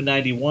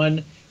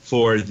 111.91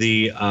 for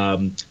the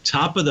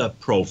top of the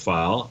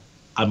profile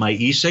on my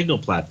e-signal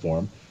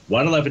platform,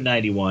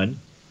 111.91,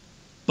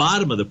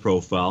 bottom of the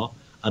profile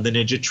on the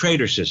Ninja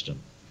Trader system.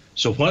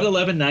 So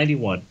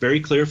 111.91, very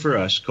clear for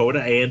us,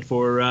 Coda, and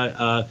for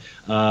a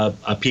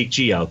Peak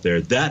G out there.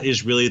 That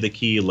is really the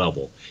key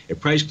level. If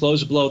price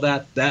closes below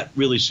that, that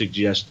really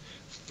suggests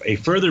a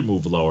further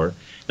move lower.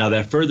 Now,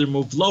 that further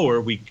move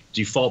lower, we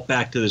default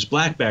back to this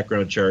black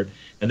background chart,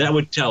 and that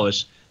would tell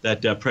us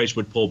that price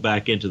would pull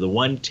back into the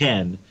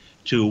 110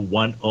 to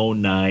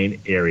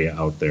 109 area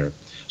out there.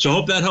 So I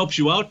hope that helps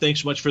you out.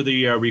 Thanks so much for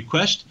the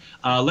request.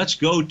 Let's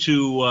go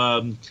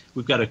to,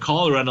 we've got a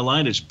caller on the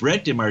line. It's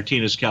Brent in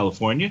Martinez,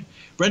 California.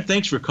 Brent,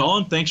 thanks for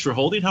calling. Thanks for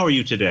holding. How are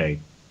you today?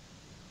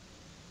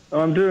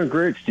 Oh, I'm doing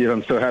great, Steve.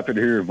 I'm so happy to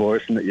hear your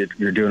voice and that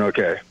you're doing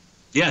okay.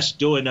 Yes,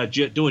 doing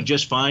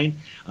just fine.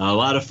 A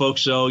lot of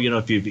folks, though,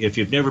 if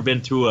you've never been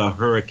through a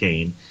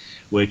hurricane,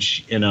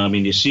 which,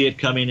 you see it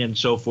coming and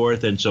so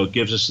forth, and so it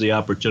gives us the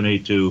opportunity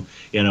to,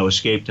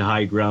 escape to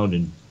high ground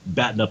and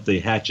batten up the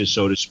hatches,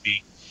 so to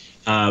speak.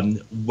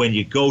 When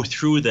you go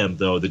through them,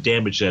 though, the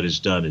damage that is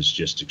done is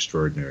just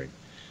extraordinary.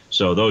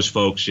 So those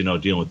folks,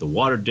 dealing with the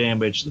water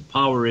damage, the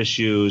power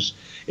issues,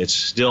 it's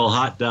still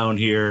hot down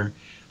here.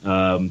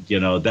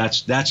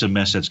 That's a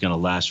mess that's going to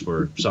last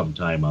for some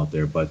time out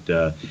there. But,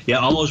 yeah,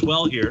 all is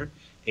well here.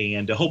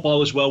 And I hope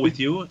all is well with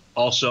you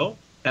also.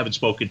 Haven't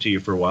spoken to you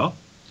for a while.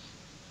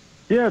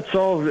 Yeah,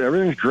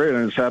 everything's great.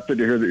 I'm just happy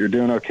to hear that you're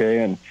doing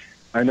okay. And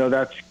I know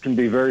that can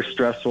be very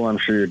stressful. I'm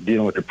sure you're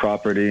dealing with your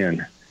property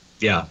and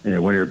one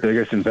of your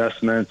biggest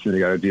investments, and you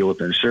got to deal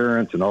with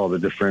insurance and all the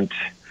different,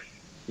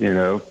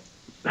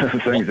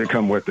 things that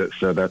come with it.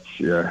 So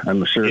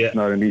I'm sure it's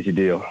not an easy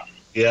deal.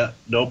 Yeah,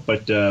 no,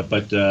 but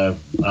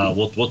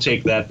we'll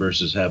take that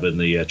versus having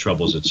the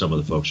troubles that some of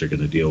the folks are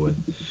going to deal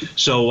with.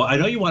 So I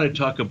know you want to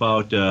talk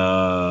about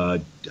GFI,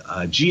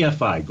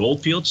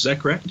 Goldfields, is that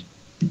correct?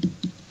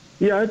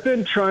 Yeah, I've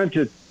been trying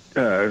to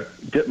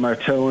dip my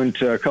toe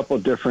into a couple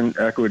of different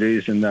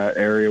equities in that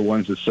area.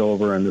 One's the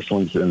silver, and this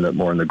one's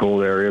more in the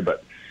gold area.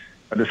 But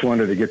I just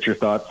wanted to get your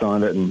thoughts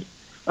on it. And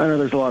I know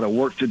there's a lot of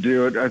work to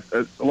do. A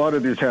lot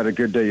of these had a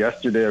good day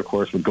yesterday, of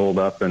course, with gold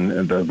up,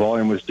 and the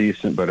volume was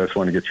decent. But I just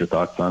want to get your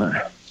thoughts on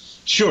it.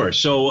 Sure.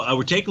 So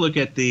we'll take a look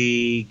at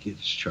the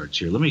charts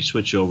here. Let me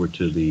switch over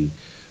to the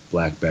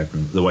white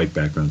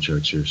background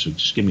charts here. So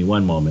just give me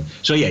one moment.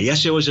 So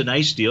yesterday was a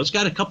nice deal. It's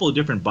got a couple of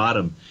different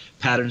bottom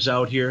patterns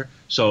out here.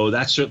 So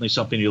that's certainly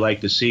something you like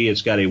to see.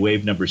 It's got a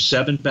wave number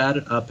 7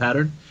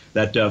 pattern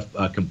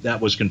that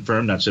was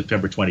confirmed on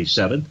September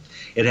 27th.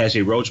 It has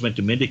a Rhodes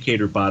momentum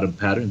indicator bottom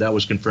pattern that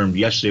was confirmed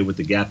yesterday with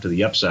the gap to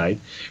the upside.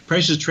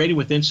 Price is trading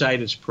with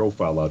inside its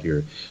profile out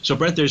here. So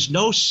Brett, there's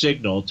no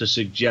signal to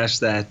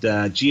suggest that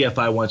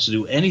GFI wants to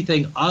do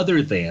anything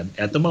other than,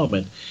 at the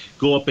moment,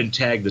 go up and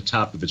tag the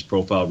top of its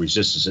profile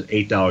resistance at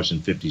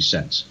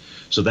 $8.50.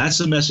 So that's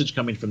the message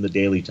coming from the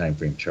daily time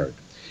frame chart.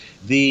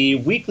 The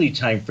weekly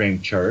time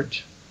frame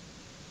chart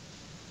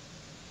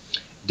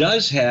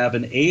does have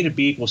an A to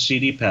B equals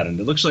CD pattern.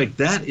 It looks like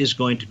that is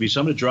going to be,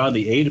 so I'm going to draw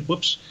the A to,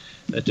 whoops,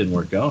 that didn't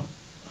work out.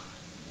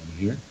 Over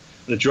here.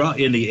 I'm going to draw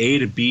in the A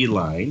to B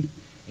line,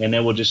 and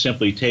then we'll just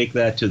simply take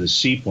that to the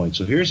C point.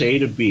 So here's A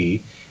to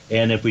B,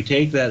 and if we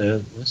take that,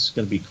 this is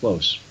going to be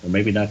close, or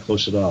maybe not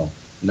close at all.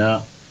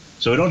 No.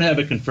 So we don't have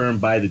it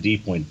confirmed by the D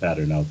point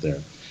pattern out there.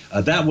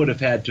 That would have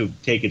had to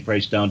have taken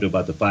price down to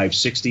about the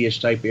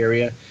 560-ish type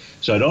area.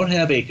 So I don't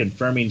have a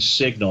confirming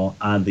signal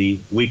on the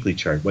weekly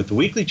chart. What the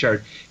weekly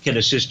chart can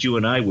assist you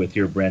and I with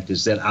here, Brent,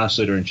 is that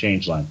oscillator and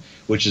change line,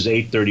 which is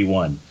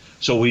 831.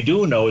 So what we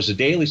do know is the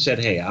daily said,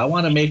 hey, I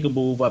want to make a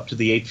move up to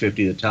the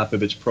 850, the top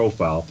of its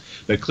profile,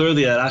 but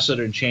clearly that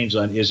oscillator and change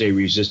line is a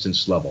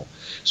resistance level.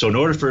 So in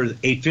order for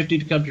 850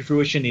 to come to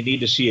fruition, you need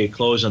to see a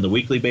close on the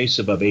weekly base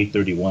above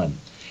 831.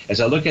 As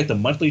I look at the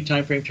monthly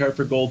time frame chart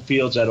for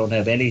Goldfields, I don't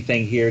have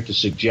anything here to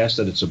suggest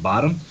that it's a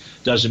bottom.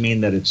 Doesn't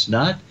mean that it's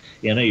not.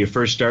 You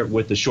first start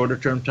with the shorter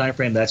term time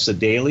frame, that's the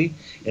daily.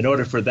 In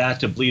order for that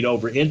to bleed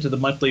over into the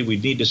monthly, we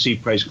need to see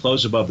price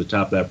close above the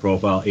top of that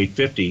profile,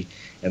 850,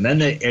 and then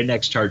the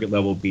next target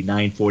level would be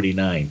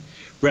 949.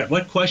 Brett,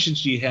 what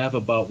questions do you have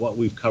about what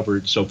we've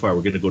covered so far?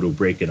 We're going to go to a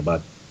break in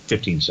about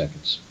 15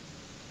 seconds.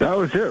 That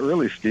was it,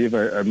 really, Steve.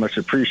 I much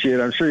appreciate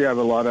it. I'm sure you have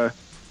a lot of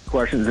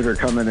questions that are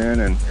coming in,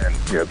 and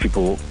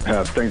people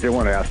have things they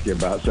want to ask you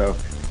about. So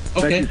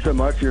Thank you so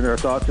much. You're in our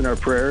thoughts and our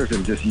prayers,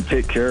 and just you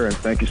take care, and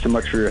thank you so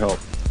much for your help.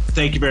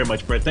 Thank you very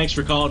much, Brett. Thanks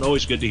for calling.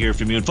 Always good to hear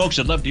from you. And folks,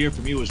 I'd love to hear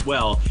from you as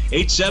well.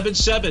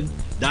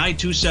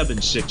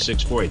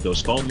 877-927-6648.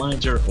 Those phone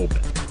lines are open.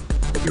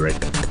 We'll be right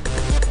back.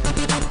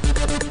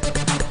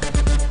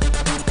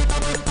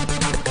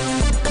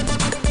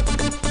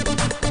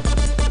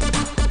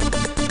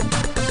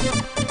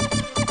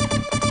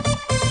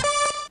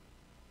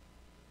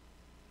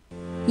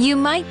 You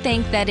might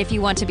think that if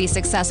you want to be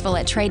successful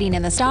at trading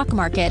in the stock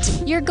market,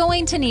 you're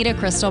going to need a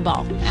crystal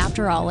ball.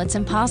 After all, it's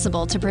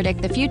impossible to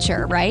predict the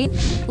future, right?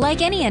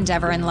 Like any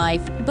endeavor in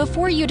life,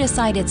 before you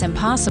decide it's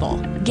impossible,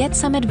 get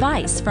some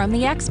advice from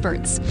the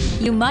experts.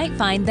 You might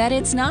find that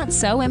it's not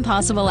so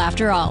impossible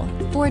after all.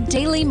 For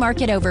daily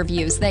market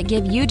overviews that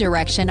give you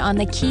direction on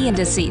the key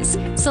indices,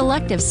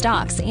 selective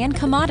stocks, and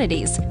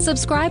commodities,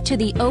 subscribe to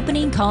the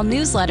Opening Call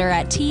newsletter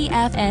at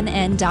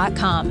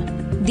TFNN.com.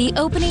 The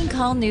Opening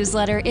Call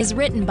newsletter is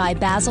written by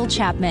Basil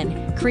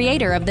Chapman,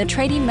 creator of the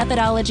trading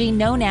methodology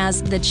known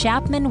as the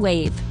Chapman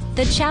Wave.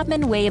 The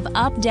Chapman Wave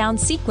up-down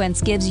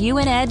sequence gives you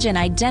an edge in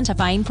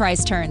identifying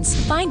price turns,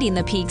 finding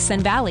the peaks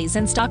and valleys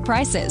in stock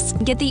prices.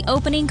 Get the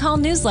Opening Call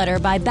newsletter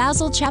by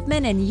Basil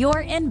Chapman in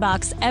your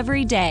inbox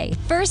every day.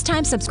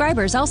 First-time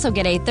subscribers also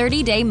get a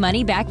 30-day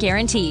money-back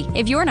guarantee.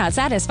 If you're not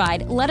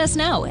satisfied, let us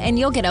know, and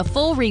you'll get a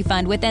full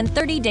refund within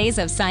 30 days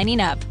of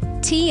signing up.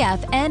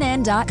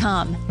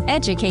 TFNN.com,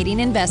 educating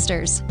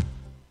investors.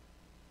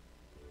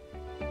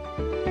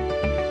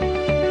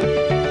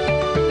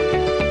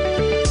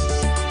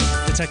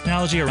 The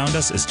technology around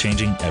us is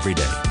changing every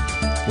day.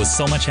 With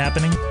so much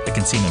happening, it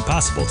can seem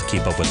impossible to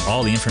keep up with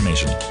all the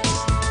information.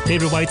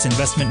 David White's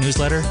investment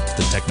newsletter,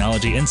 The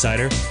Technology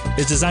Insider,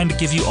 is designed to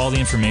give you all the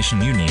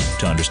information you need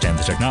to understand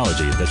the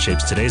technology that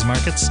shapes today's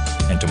markets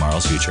and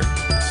tomorrow's future.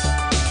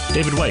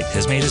 David White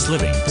has made his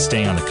living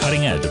staying on the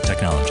cutting edge of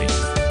technology.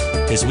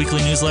 His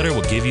weekly newsletter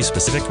will give you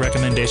specific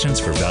recommendations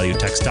for value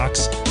tech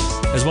stocks,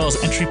 as well as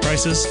entry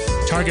prices,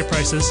 target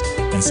prices,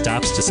 and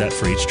stops to set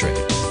for each trade.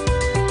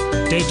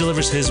 Dave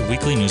delivers his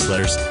weekly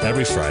newsletters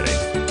every Friday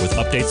with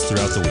updates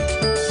throughout the week.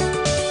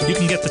 You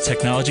can get the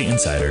Technology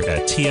Insider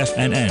at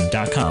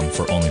TFNN.com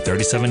for only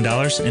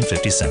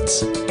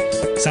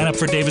 $37.50. Sign up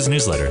for David's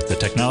newsletter, The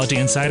Technology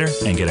Insider,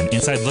 and get an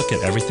inside look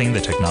at everything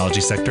the technology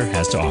sector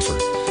has to offer.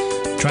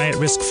 Try it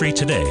risk-free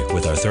today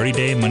with our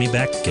 30-day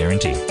money-back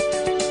guarantee.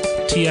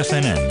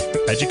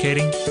 TFNN,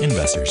 educating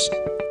investors.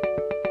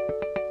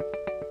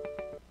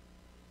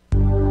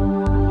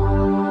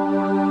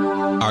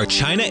 Are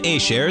China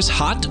A-shares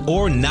hot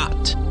or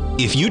not?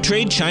 If you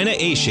trade China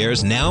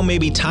A-shares, now may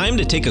be time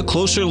to take a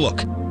closer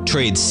look.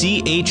 Trade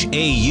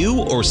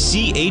CHAU or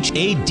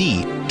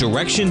CHAD,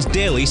 Directions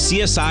Daily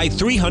CSI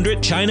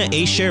 300 China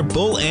A-share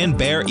Bull and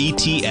Bear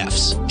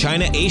ETFs.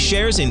 China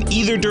A-shares in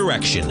either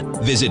direction.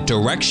 Visit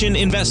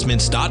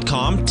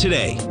directioninvestments.com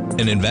today.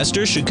 An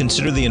investor should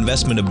consider the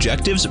investment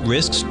objectives,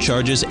 risks,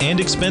 charges, and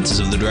expenses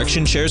of the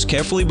Direction shares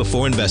carefully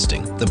before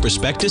investing. The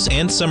prospectus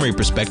and summary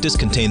prospectus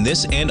contain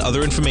this and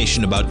other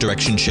information about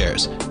Direction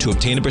shares. To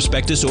obtain a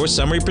prospectus or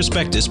summary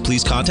prospectus,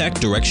 please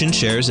contact Direction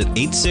shares at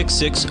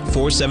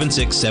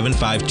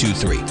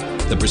 866-476-7523.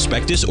 The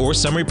prospectus or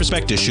summary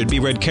prospectus should be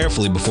read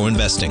carefully before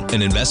investing.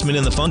 An investment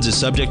in the funds is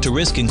subject to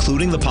risk,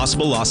 including the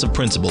possible loss of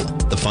principal.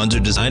 The funds are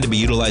designed to be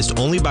utilized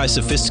only by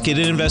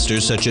sophisticated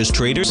investors such as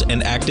traders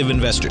and active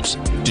investors.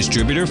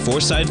 Distributor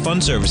Foreside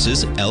Fund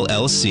Services,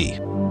 LLC.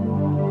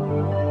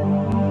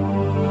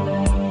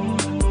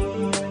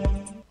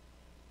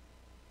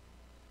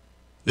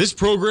 This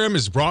program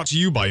is brought to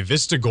you by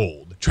Vista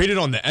Gold, traded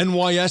on the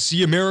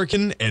NYSE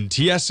American and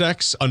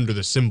TSX under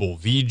the symbol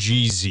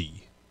VGZ.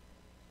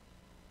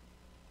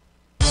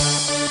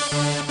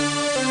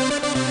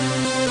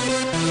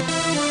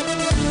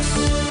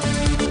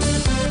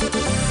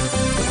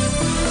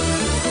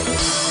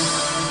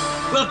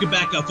 Welcome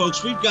back,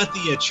 folks. We've got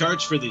the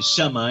charts for the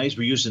semis.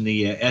 We're using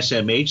the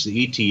SMH,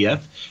 the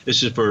ETF.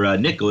 This is for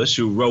Nicholas,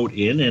 who wrote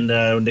in.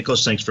 And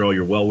Nicholas, thanks for all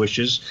your well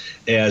wishes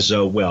as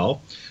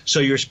well.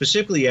 So you're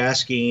specifically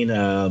asking,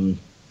 would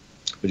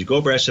you go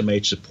over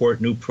SMH,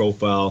 support, new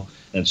profile,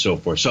 and so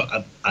forth. So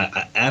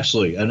I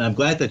absolutely. And I'm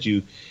glad that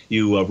you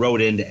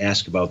wrote in to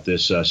ask about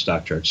this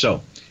stock chart. So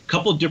a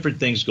couple of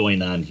different things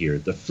going on here.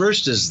 The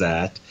first is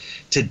that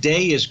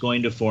today is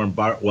going to form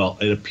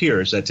it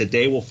appears that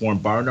today will form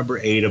bar number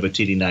 8 of a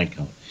TD9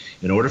 count.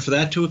 In order for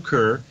that to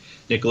occur,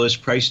 Nicholas,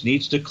 price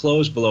needs to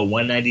close below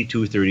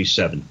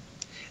 192.37.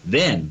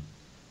 Then,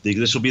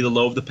 this will be the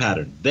low of the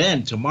pattern.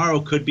 Then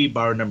tomorrow could be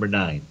bar number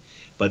 9.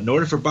 But in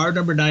order for bar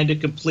number 9 to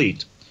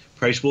complete,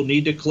 price will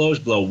need to close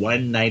below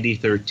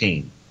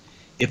 190.13.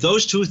 If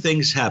those two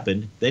things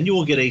happen, then you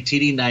will get a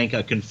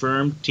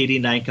confirmed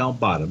TD9 count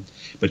bottom.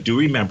 But do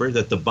remember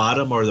that the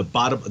bottom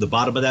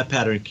of that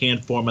pattern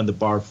can form on the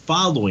bar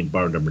following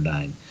bar number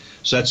 9.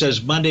 So that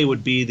says Monday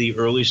would be the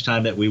earliest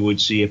time that we would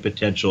see a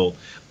potential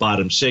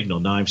bottom signal.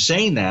 Now I'm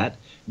saying that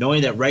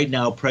knowing that right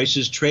now price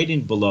is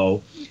trading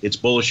below its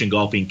bullish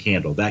engulfing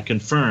candle. That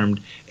confirmed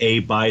a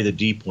buy the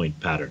D point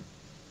pattern.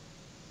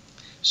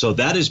 So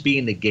that is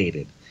being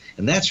negated.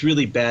 And that's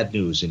really bad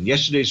news. And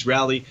yesterday's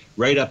rally,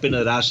 right up into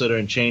that oscillator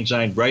and change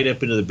line, right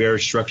up into the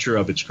bearish structure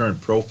of its current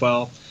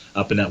profile,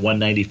 up in that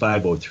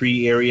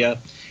 195.03 area.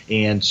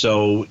 And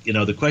so,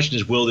 the question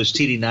is, will this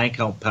TD9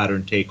 count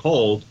pattern take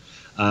hold?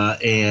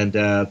 And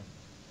I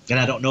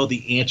don't know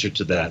the answer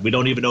to that. We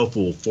don't even know if it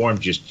will form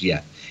just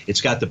yet.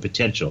 It's got the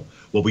potential.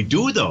 What we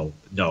do, though,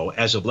 know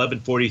as of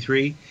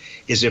 11:43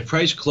 is if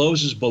price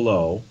closes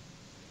below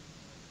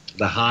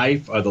the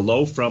high or the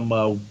low from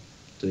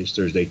today's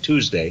Thursday,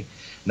 Tuesday,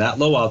 and that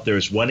low out there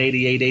is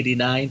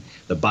 188.89,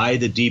 the buy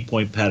the D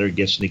point pattern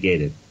gets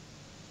negated.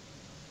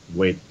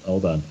 Wait,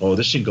 hold on. Oh,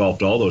 this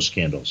engulfed all those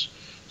candles.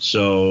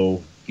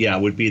 So, yeah,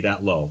 it would be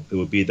that low. It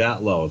would be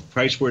that low. If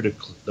price were to,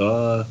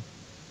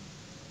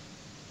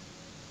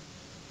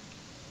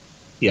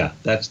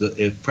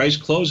 if price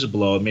closes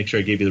below, make sure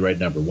I gave you the right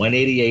number,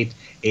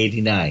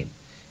 188.89.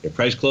 If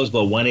price closes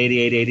below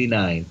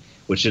 188.89,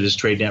 which it is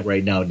trading at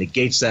right now, it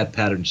negates that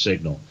pattern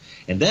signal.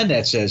 And then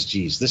that says,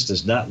 geez, this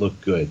does not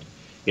look good.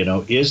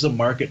 Is the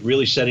market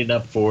really setting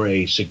up for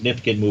a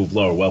significant move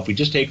lower? Well, if we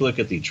just take a look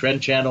at the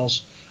trend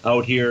channels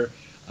out here,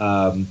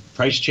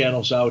 price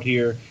channels out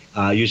here,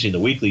 using the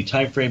weekly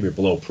time frame, you're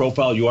below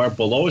profile. You are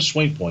below a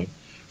swing point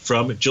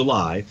from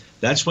July.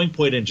 That swing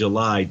point in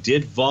July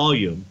did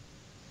volume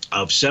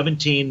of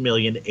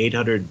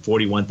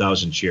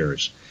 17,841,000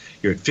 shares.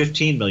 You're at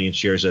 15 million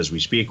shares as we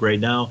speak right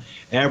now.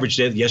 Average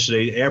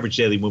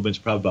daily movement's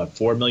probably about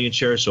 4 million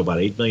shares, so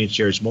about 8 million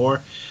shares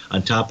more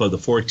on top of the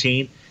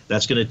 14.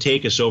 That's going to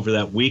take us over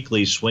that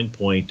weekly swing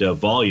point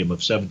volume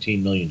of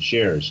 17 million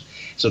shares.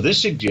 So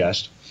this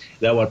suggests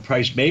that what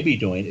price may be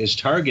doing is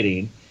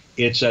targeting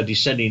its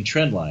descending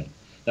trend line.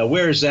 Now,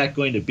 where is that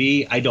going to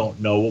be? I don't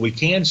know. What we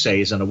can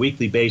say is on a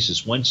weekly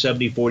basis,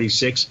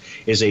 170.46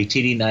 is a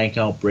TD9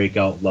 count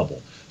breakout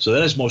level. So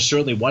that is most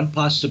certainly one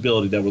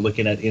possibility that we're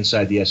looking at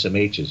inside the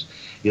SMHs.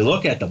 You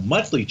look at the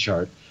monthly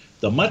chart.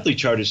 The monthly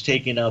chart is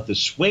taking out the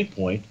swing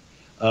point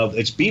of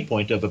its B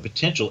point of a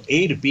potential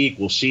A to B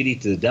equals CD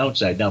to the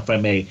downside. Now,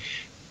 from a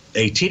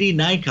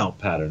TD9 count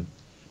pattern,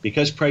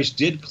 because price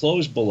did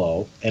close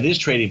below and is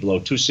trading below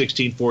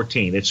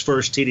 216.14, its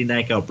first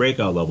TD9 count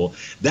breakout level,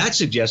 that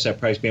suggests that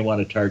price may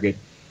want to target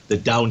the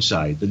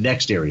downside, the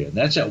next area, and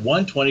that's at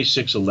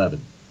 126.11.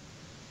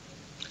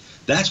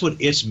 That's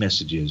what its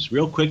message is.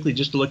 Real quickly,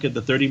 just to look at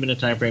the 30-minute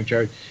time frame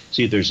chart,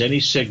 see if there's any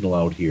signal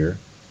out here.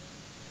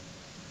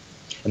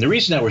 And the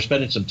reason that we're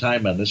spending some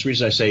time on this, the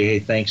reason I say, hey,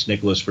 thanks,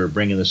 Nicholas, for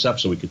bringing this up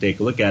so we could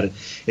take a look at it,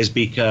 is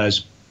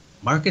because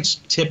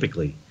markets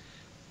typically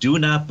do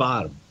not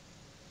bottom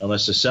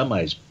unless the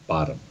semis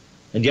bottom.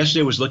 And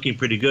yesterday was looking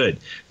pretty good.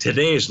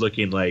 Today is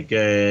looking like,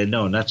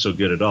 no, not so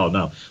good at all.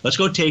 Now, let's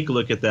go take a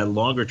look at that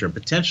longer term,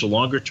 potential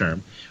longer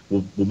term.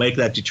 We'll make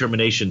that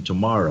determination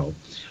tomorrow.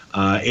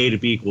 A to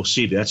B equals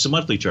C. That's the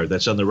monthly chart.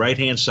 That's on the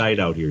right-hand side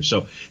out here.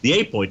 So the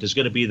A point is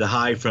going to be the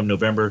high from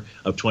November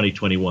of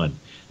 2021.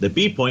 The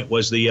B point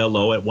was the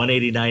low at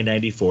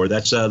 189.94.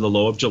 That's the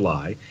low of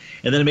July.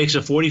 And then it makes a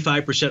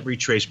 45%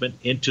 retracement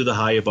into the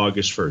high of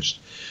August 1st.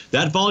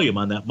 That volume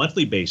on that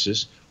monthly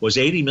basis was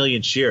 80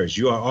 million shares.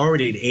 You are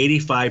already at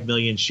 85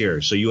 million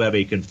shares. So you have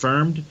a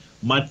confirmed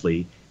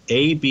monthly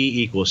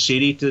AB equals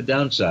CD to the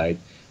downside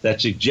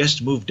that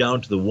suggests move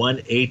down to the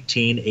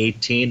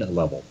 118.18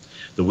 level.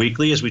 The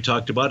weekly, as we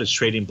talked about, is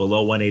trading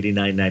below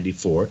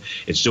 189.94.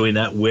 It's doing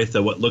that with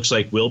what looks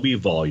like will be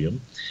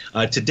volume.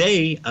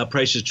 Today,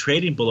 price is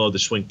trading below the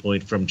swing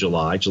point from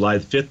July the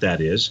 5th,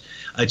 that is.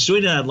 It's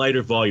doing it on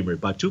lighter volume. We're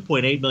about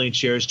 2.8 million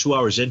shares, 2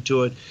 hours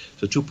into it.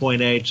 So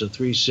 2.8, so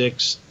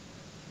 3.6.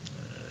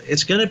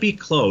 It's going to be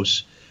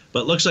close,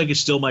 but it looks like it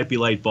still might be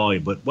light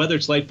volume. But whether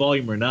it's light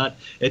volume or not,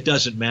 it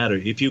doesn't matter.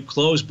 If you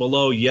close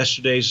below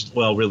yesterday's,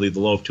 well, really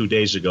the low of 2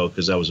 days ago,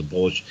 because that was a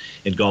bullish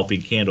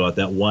engulfing candle at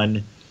that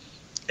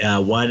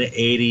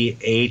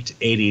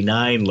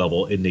 188.89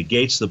 level, it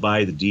negates the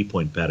buy the D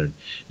point pattern.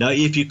 Now,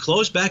 if you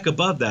close back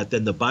above that,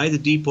 then the buy the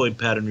D point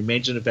pattern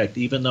remains in effect,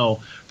 even though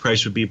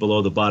price would be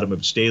below the bottom of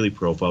its daily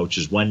profile, which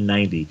is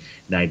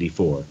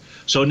 190.94.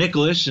 So,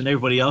 Nicholas and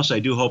everybody else, I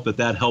do hope that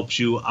that helps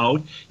you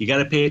out. You got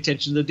to pay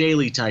attention to the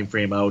daily time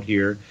frame out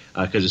here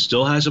because it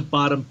still has a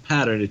bottom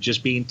pattern. It's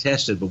just being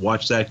tested, but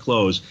watch that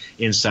close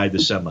inside the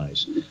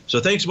semis. So,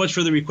 thanks so much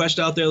for the request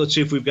out there. Let's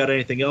see if we've got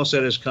anything else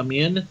that has come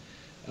in.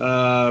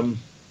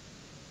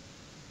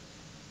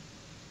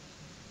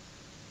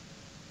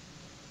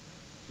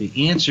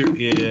 The answer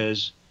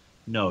is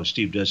no.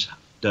 Steve, does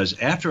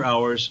after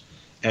hours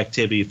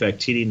activity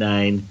affect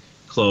TD9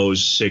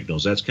 close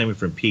signals? That's coming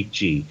from Peak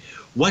G.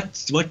 What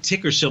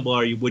ticker symbol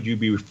would you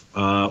be?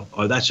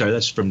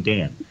 That's from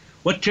Dan.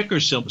 What ticker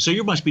symbol? So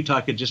you must be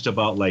talking just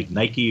about like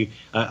Nike,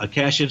 a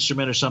cash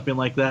instrument or something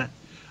like that,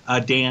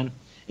 Dan.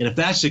 And if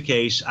that's the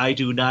case, I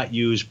do not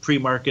use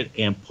pre-market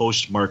and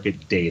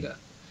post-market data.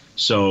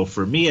 So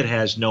for me, it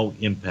has no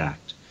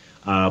impact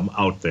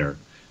out there.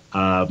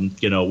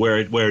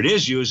 Where it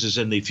is used is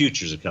in the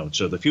futures account.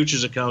 So the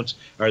futures accounts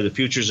are the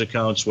futures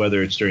accounts,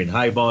 whether it's during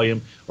high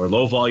volume or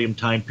low volume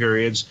time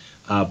periods.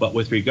 But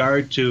with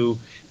regard to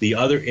the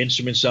other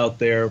instruments out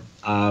there,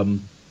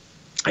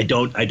 I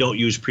don't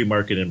use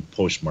pre-market and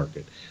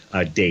post-market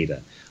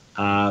data.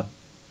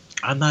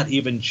 I'm not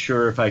even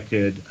sure if I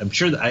could. I'm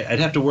sure that I'd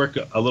have to work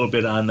a little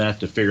bit on that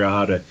to figure out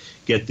how to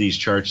get these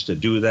charts to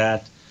do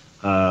that.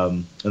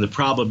 And the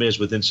problem is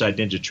with Inside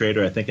Ninja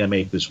Trader, I think I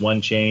make this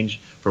one change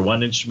for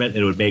one instrument,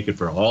 and it would make it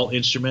for all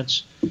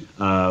instruments.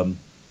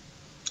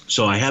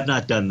 So I have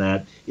not done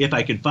that. If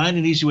I can find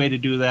an easy way to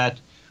do that,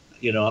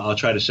 I'll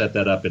try to set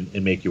that up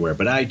and make you aware.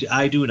 But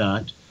I do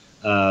not.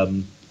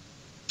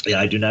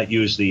 I do not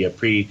use the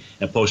pre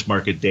and post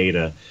market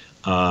data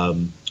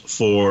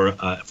for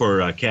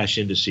cash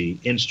indice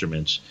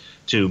instruments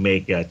to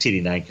make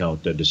TD9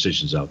 count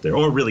decisions out there,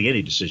 or really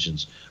any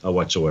decisions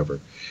whatsoever.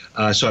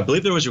 So I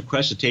believe there was a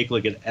request to take a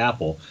look at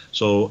Apple.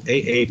 So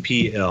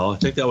AAPL, I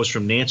think that was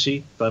from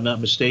Nancy, if I'm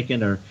not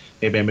mistaken, or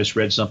maybe I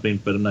misread something,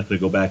 but I'm not going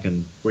to go back,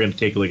 and we're going to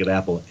take a look at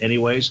Apple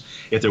anyways.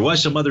 If there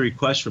was some other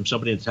request from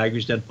somebody in the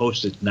Tiger's Den,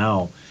 post it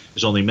now.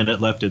 There's only a minute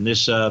left in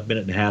this minute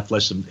and a half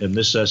less in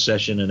this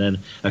session, and then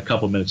a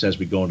couple minutes as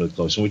we go into the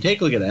close. So when we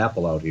take a look at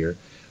Apple out here,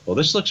 well,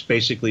 this looks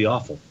basically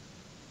awful.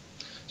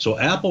 So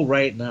Apple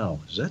right now,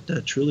 is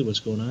that truly what's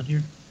going on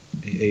here?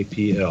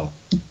 AAPL.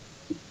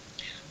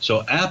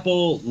 So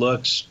Apple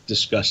looks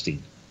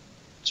disgusting.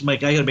 So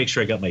Mike, I got to make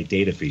sure I got my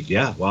data feed.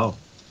 Yeah, wow.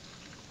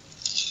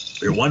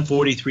 They're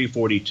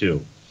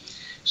 143.42.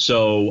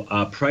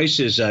 So price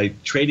is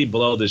trading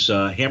below this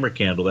hammer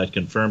candle that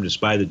confirmed its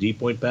buy the D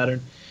point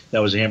pattern. That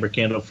was a hammer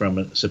candle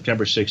from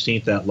September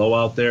 16th. That low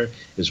out there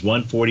is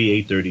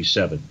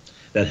 148.37.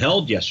 That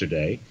held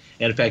yesterday.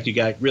 And in fact, you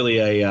got really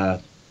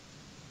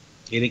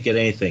you didn't get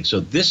anything. So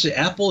this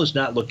Apple is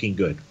not looking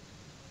good.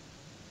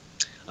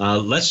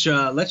 Let's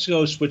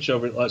go switch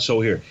over.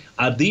 So here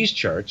on these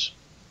charts,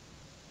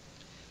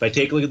 if I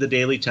take a look at the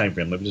daily time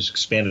frame, let me just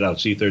expand it out,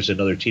 see if there's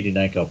another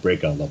TD9 count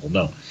breakout level.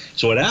 No.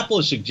 So what Apple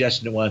is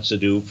suggesting it wants to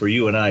do for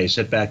you and I is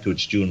head back to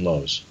its June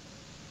lows.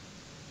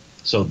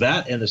 So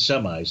that and the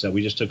semis that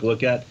we just took a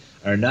look at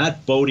are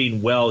not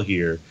boding well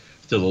here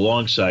to the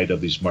long side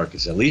of these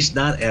markets, at least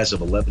not as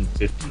of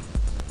 11:50.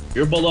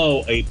 You're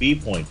below a B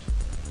point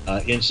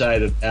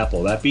inside of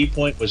Apple. That B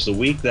point was the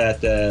week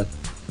that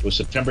was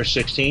September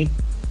 16th.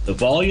 The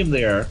volume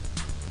there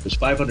was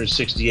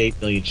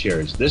 568 million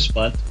shares. This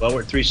month, well,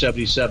 we're at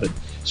 377.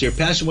 So you're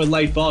passing with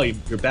light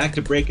volume. You're back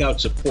to breakout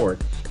support.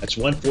 That's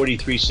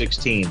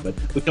 143.16. But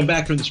we come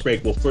back from this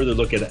break. We'll further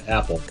look at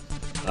Apple.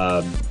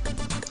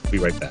 Be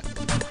right back.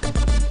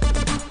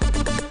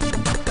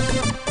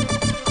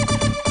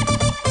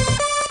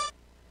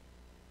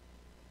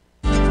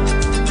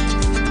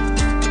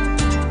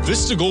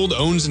 Vista Gold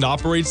owns and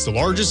operates the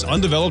largest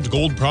undeveloped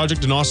gold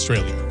project in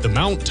Australia, the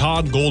Mount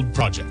Todd Gold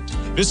Project.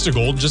 Vista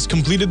Gold just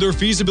completed their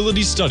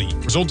feasibility study,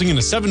 resulting in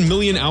a 7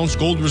 million ounce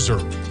gold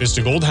reserve.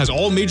 Vista Gold has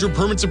all major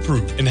permits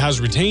approved and has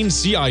retained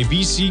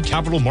CIBC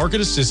capital market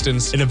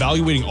assistance in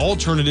evaluating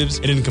alternatives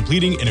and in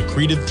completing an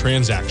accretive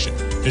transaction.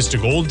 Vista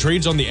Gold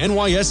trades on the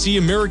NYSE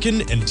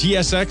American and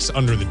TSX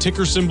under the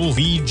ticker symbol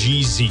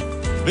VGZ.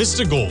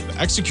 Vista Gold,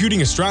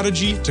 executing a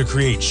strategy to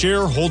create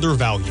shareholder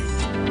value.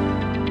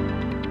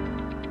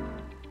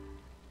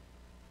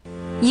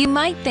 You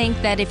might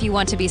think that if you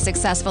want to be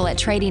successful at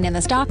trading in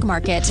the stock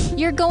market,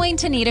 you're going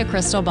to need a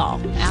crystal ball.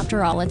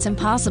 After all, it's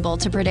impossible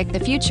to predict the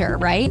future,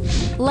 right?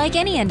 Like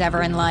any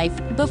endeavor in life,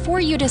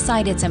 before you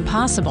decide it's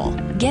impossible,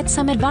 get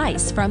some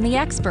advice from the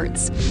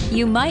experts.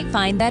 You might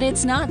find that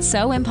it's not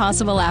so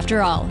impossible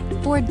after all.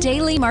 For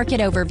daily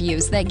market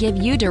overviews that give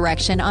you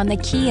direction on the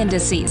key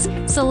indices,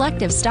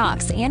 selective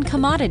stocks, and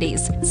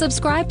commodities,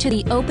 subscribe to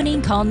the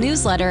Opening Call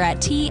newsletter at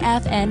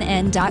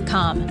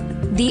TFNN.com.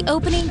 The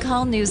Opening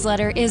Call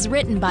newsletter is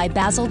written by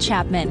Basil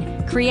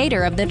Chapman,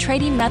 creator of the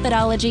trading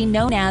methodology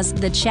known as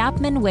the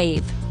Chapman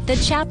Wave. The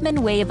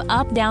Chapman Wave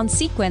up-down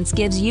sequence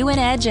gives you an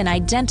edge in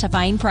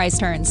identifying price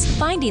turns,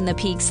 finding the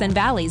peaks and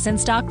valleys in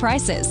stock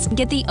prices.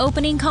 Get the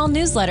Opening Call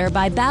newsletter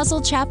by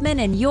Basil Chapman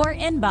in your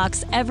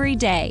inbox every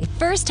day.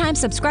 First-time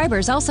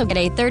subscribers also get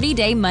a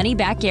 30-day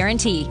money-back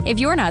guarantee. If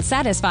you're not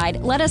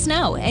satisfied, let us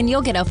know, and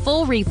you'll get a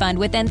full refund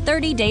within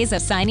 30 days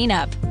of signing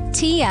up.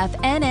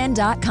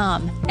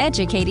 TFNN.com,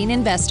 educating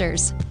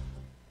investors.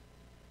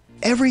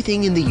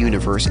 Everything in the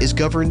universe is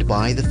governed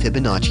by the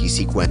Fibonacci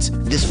sequence.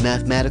 This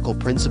mathematical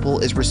principle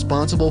is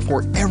responsible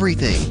for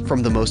everything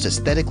from the most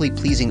aesthetically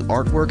pleasing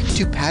artwork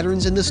to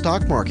patterns in the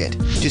stock market.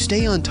 To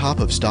stay on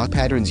top of stock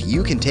patterns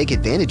you can take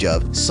advantage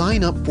of,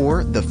 sign up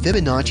for the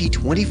Fibonacci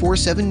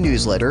 24/7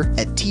 newsletter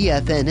at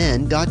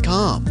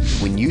TFNN.com.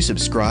 When you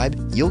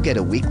subscribe, you'll get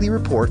a weekly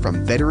report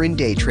from veteran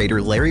day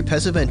trader Larry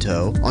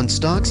Pesavento on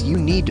stocks you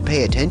need to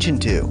pay attention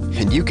to.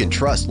 And you can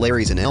trust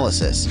Larry's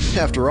analysis.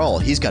 After all,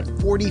 he's got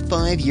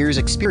 45 years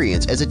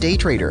experience as a day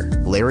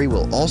trader. Larry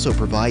will also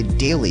provide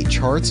daily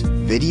charts,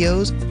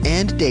 videos,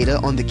 and data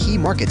on the key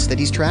markets that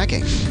he's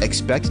tracking.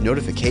 Expect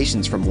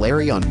notifications from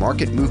Larry on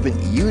market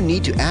movement you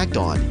need to act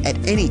on at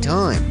any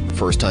time.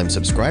 First-time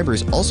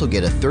subscribers also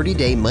get a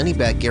 30-day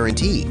money-back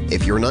guarantee.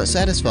 If you're not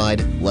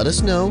satisfied, let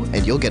us know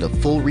and you'll get a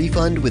full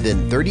refund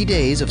within 30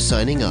 days of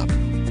signing up.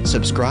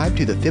 Subscribe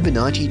to the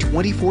Fibonacci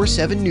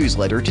 24/7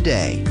 newsletter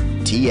today.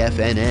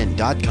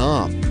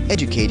 TFNN.com,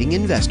 educating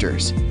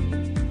investors.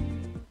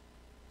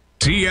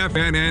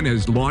 TFNN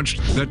has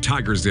launched the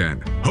Tiger's Den.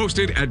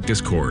 Hosted at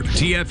Discord,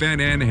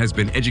 TFNN has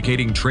been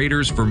educating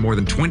traders for more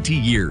than 20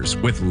 years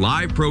with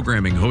live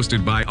programming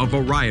hosted by a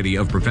variety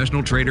of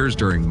professional traders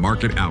during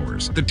market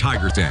hours. The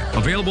Tiger's Den,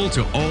 available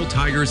to all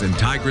tigers and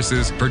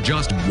tigresses for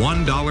just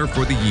 $1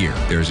 for the year.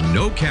 There's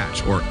no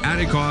catch or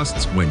added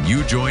costs when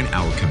you join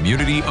our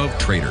community of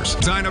traders.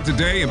 Sign up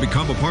today and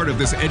become a part of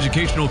this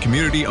educational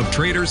community of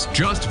traders.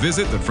 Just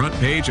visit the front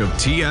page of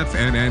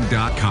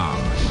TFNN.com.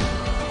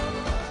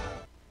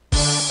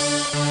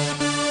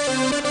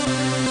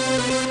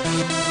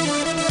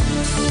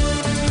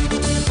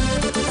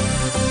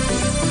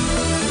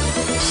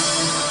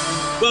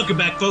 Welcome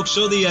back, folks.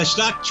 So the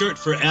stock chart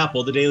for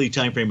Apple, the daily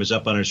time frame is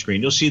up on our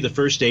screen. You'll see the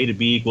first A to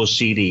B equals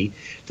CD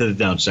to the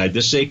downside.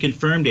 This is a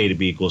confirmed A to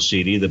B equals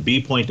CD. The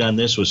B point on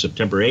this was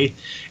September 8th,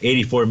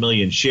 84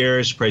 million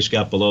shares. Price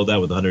got below that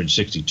with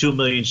 162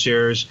 million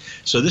shares.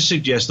 So this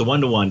suggests the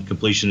one-to-one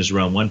completion is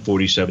around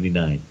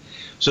 140.79.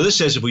 So this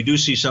says if we do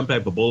see some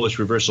type of bullish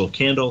reversal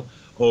candle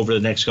over the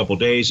next couple of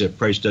days, if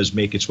price does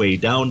make its way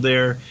down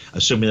there,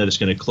 assuming that it's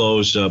going to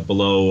close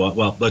below,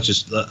 well, let's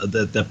just,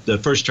 the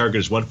first target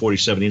is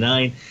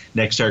 140.79,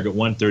 next target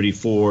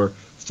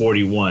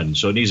 134.41.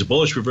 So it needs a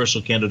bullish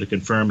reversal candle to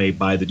confirm a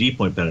buy the D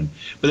point pattern.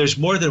 But there's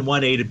more than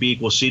one A to B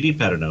equals CD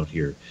pattern out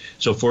here.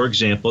 So for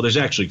example, there's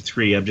actually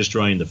three. I'm just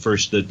drawing the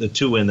first, the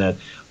two in that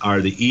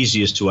are the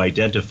easiest to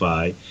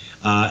identify.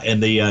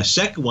 And the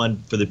second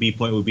one for the B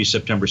point would be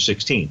September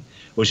 16th.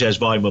 Which has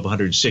volume of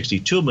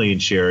 162 million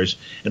shares,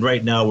 and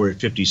right now we're at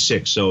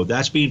 56. So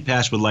that's being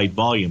passed with light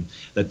volume.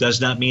 That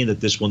does not mean that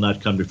this will not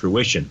come to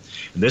fruition.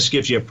 And this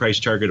gives you a price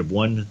target of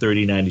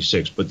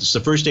 130.96. But this is the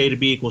first A to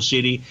B equals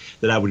CD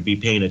that I would be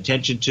paying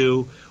attention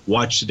to.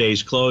 Watch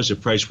today's close.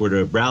 If price were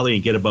to rally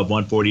and get above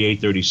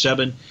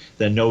 148.37,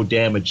 then no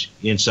damage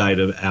inside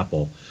of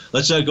Apple.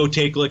 Let's go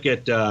take a look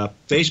at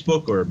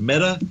Facebook or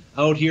Meta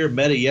out here.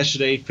 Meta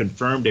yesterday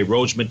confirmed a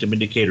Rhodes Momentum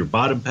Indicator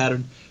bottom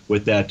pattern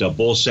with that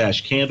bull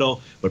sash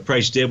candle. What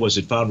price did was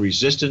it found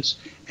resistance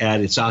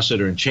at its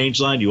oscillator and change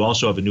line. You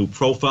also have a new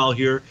profile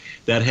here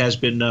that has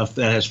been that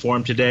has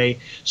formed today.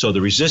 So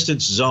the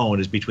resistance zone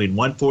is between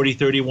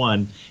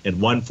 140.31 and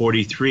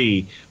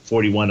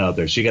 143.41 out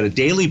there. So you got a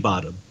daily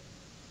bottom.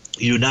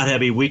 You do not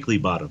have a weekly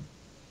bottom.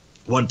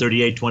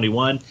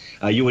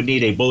 138.21. You would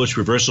need a bullish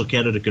reversal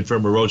candle to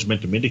confirm a Rhodes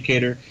momentum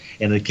indicator.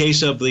 And in the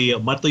case of the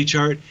monthly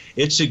chart,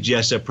 it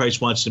suggests that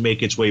price wants to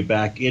make its way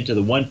back into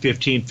the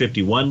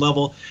 115.51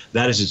 level.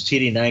 That is its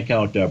TD9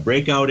 count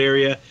breakout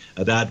area.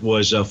 That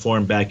was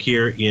formed back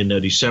here in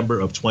December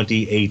of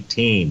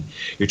 2018.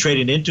 You're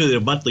trading into the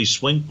monthly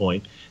swing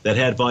point that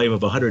had volume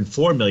of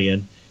 104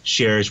 million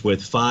shares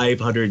with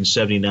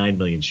 579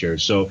 million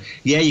shares. So,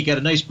 yeah, you got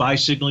a nice buy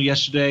signal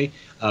yesterday.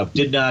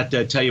 Did not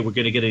tell you we're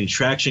going to get any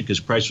traction because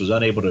price was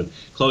unable to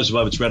close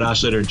above its red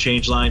oscillator and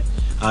change line.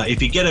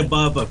 If you get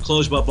above,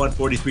 close above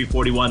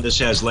 143.41, this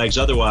has legs.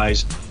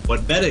 Otherwise,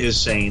 what Meta is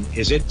saying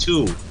is it,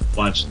 too,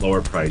 wants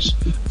lower price.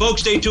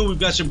 Folks, stay tuned. We've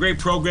got some great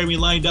programming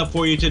lined up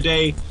for you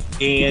today.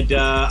 And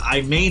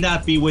I may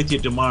not be with you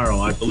tomorrow.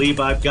 I believe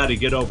I've got to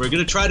get over. I'm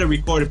going to try to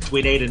record it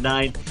between 8 and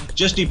 9.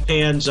 Just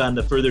depends on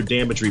the further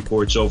damage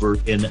reports over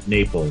in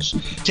Naples.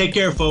 Take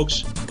care,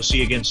 folks. We'll see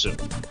you again soon.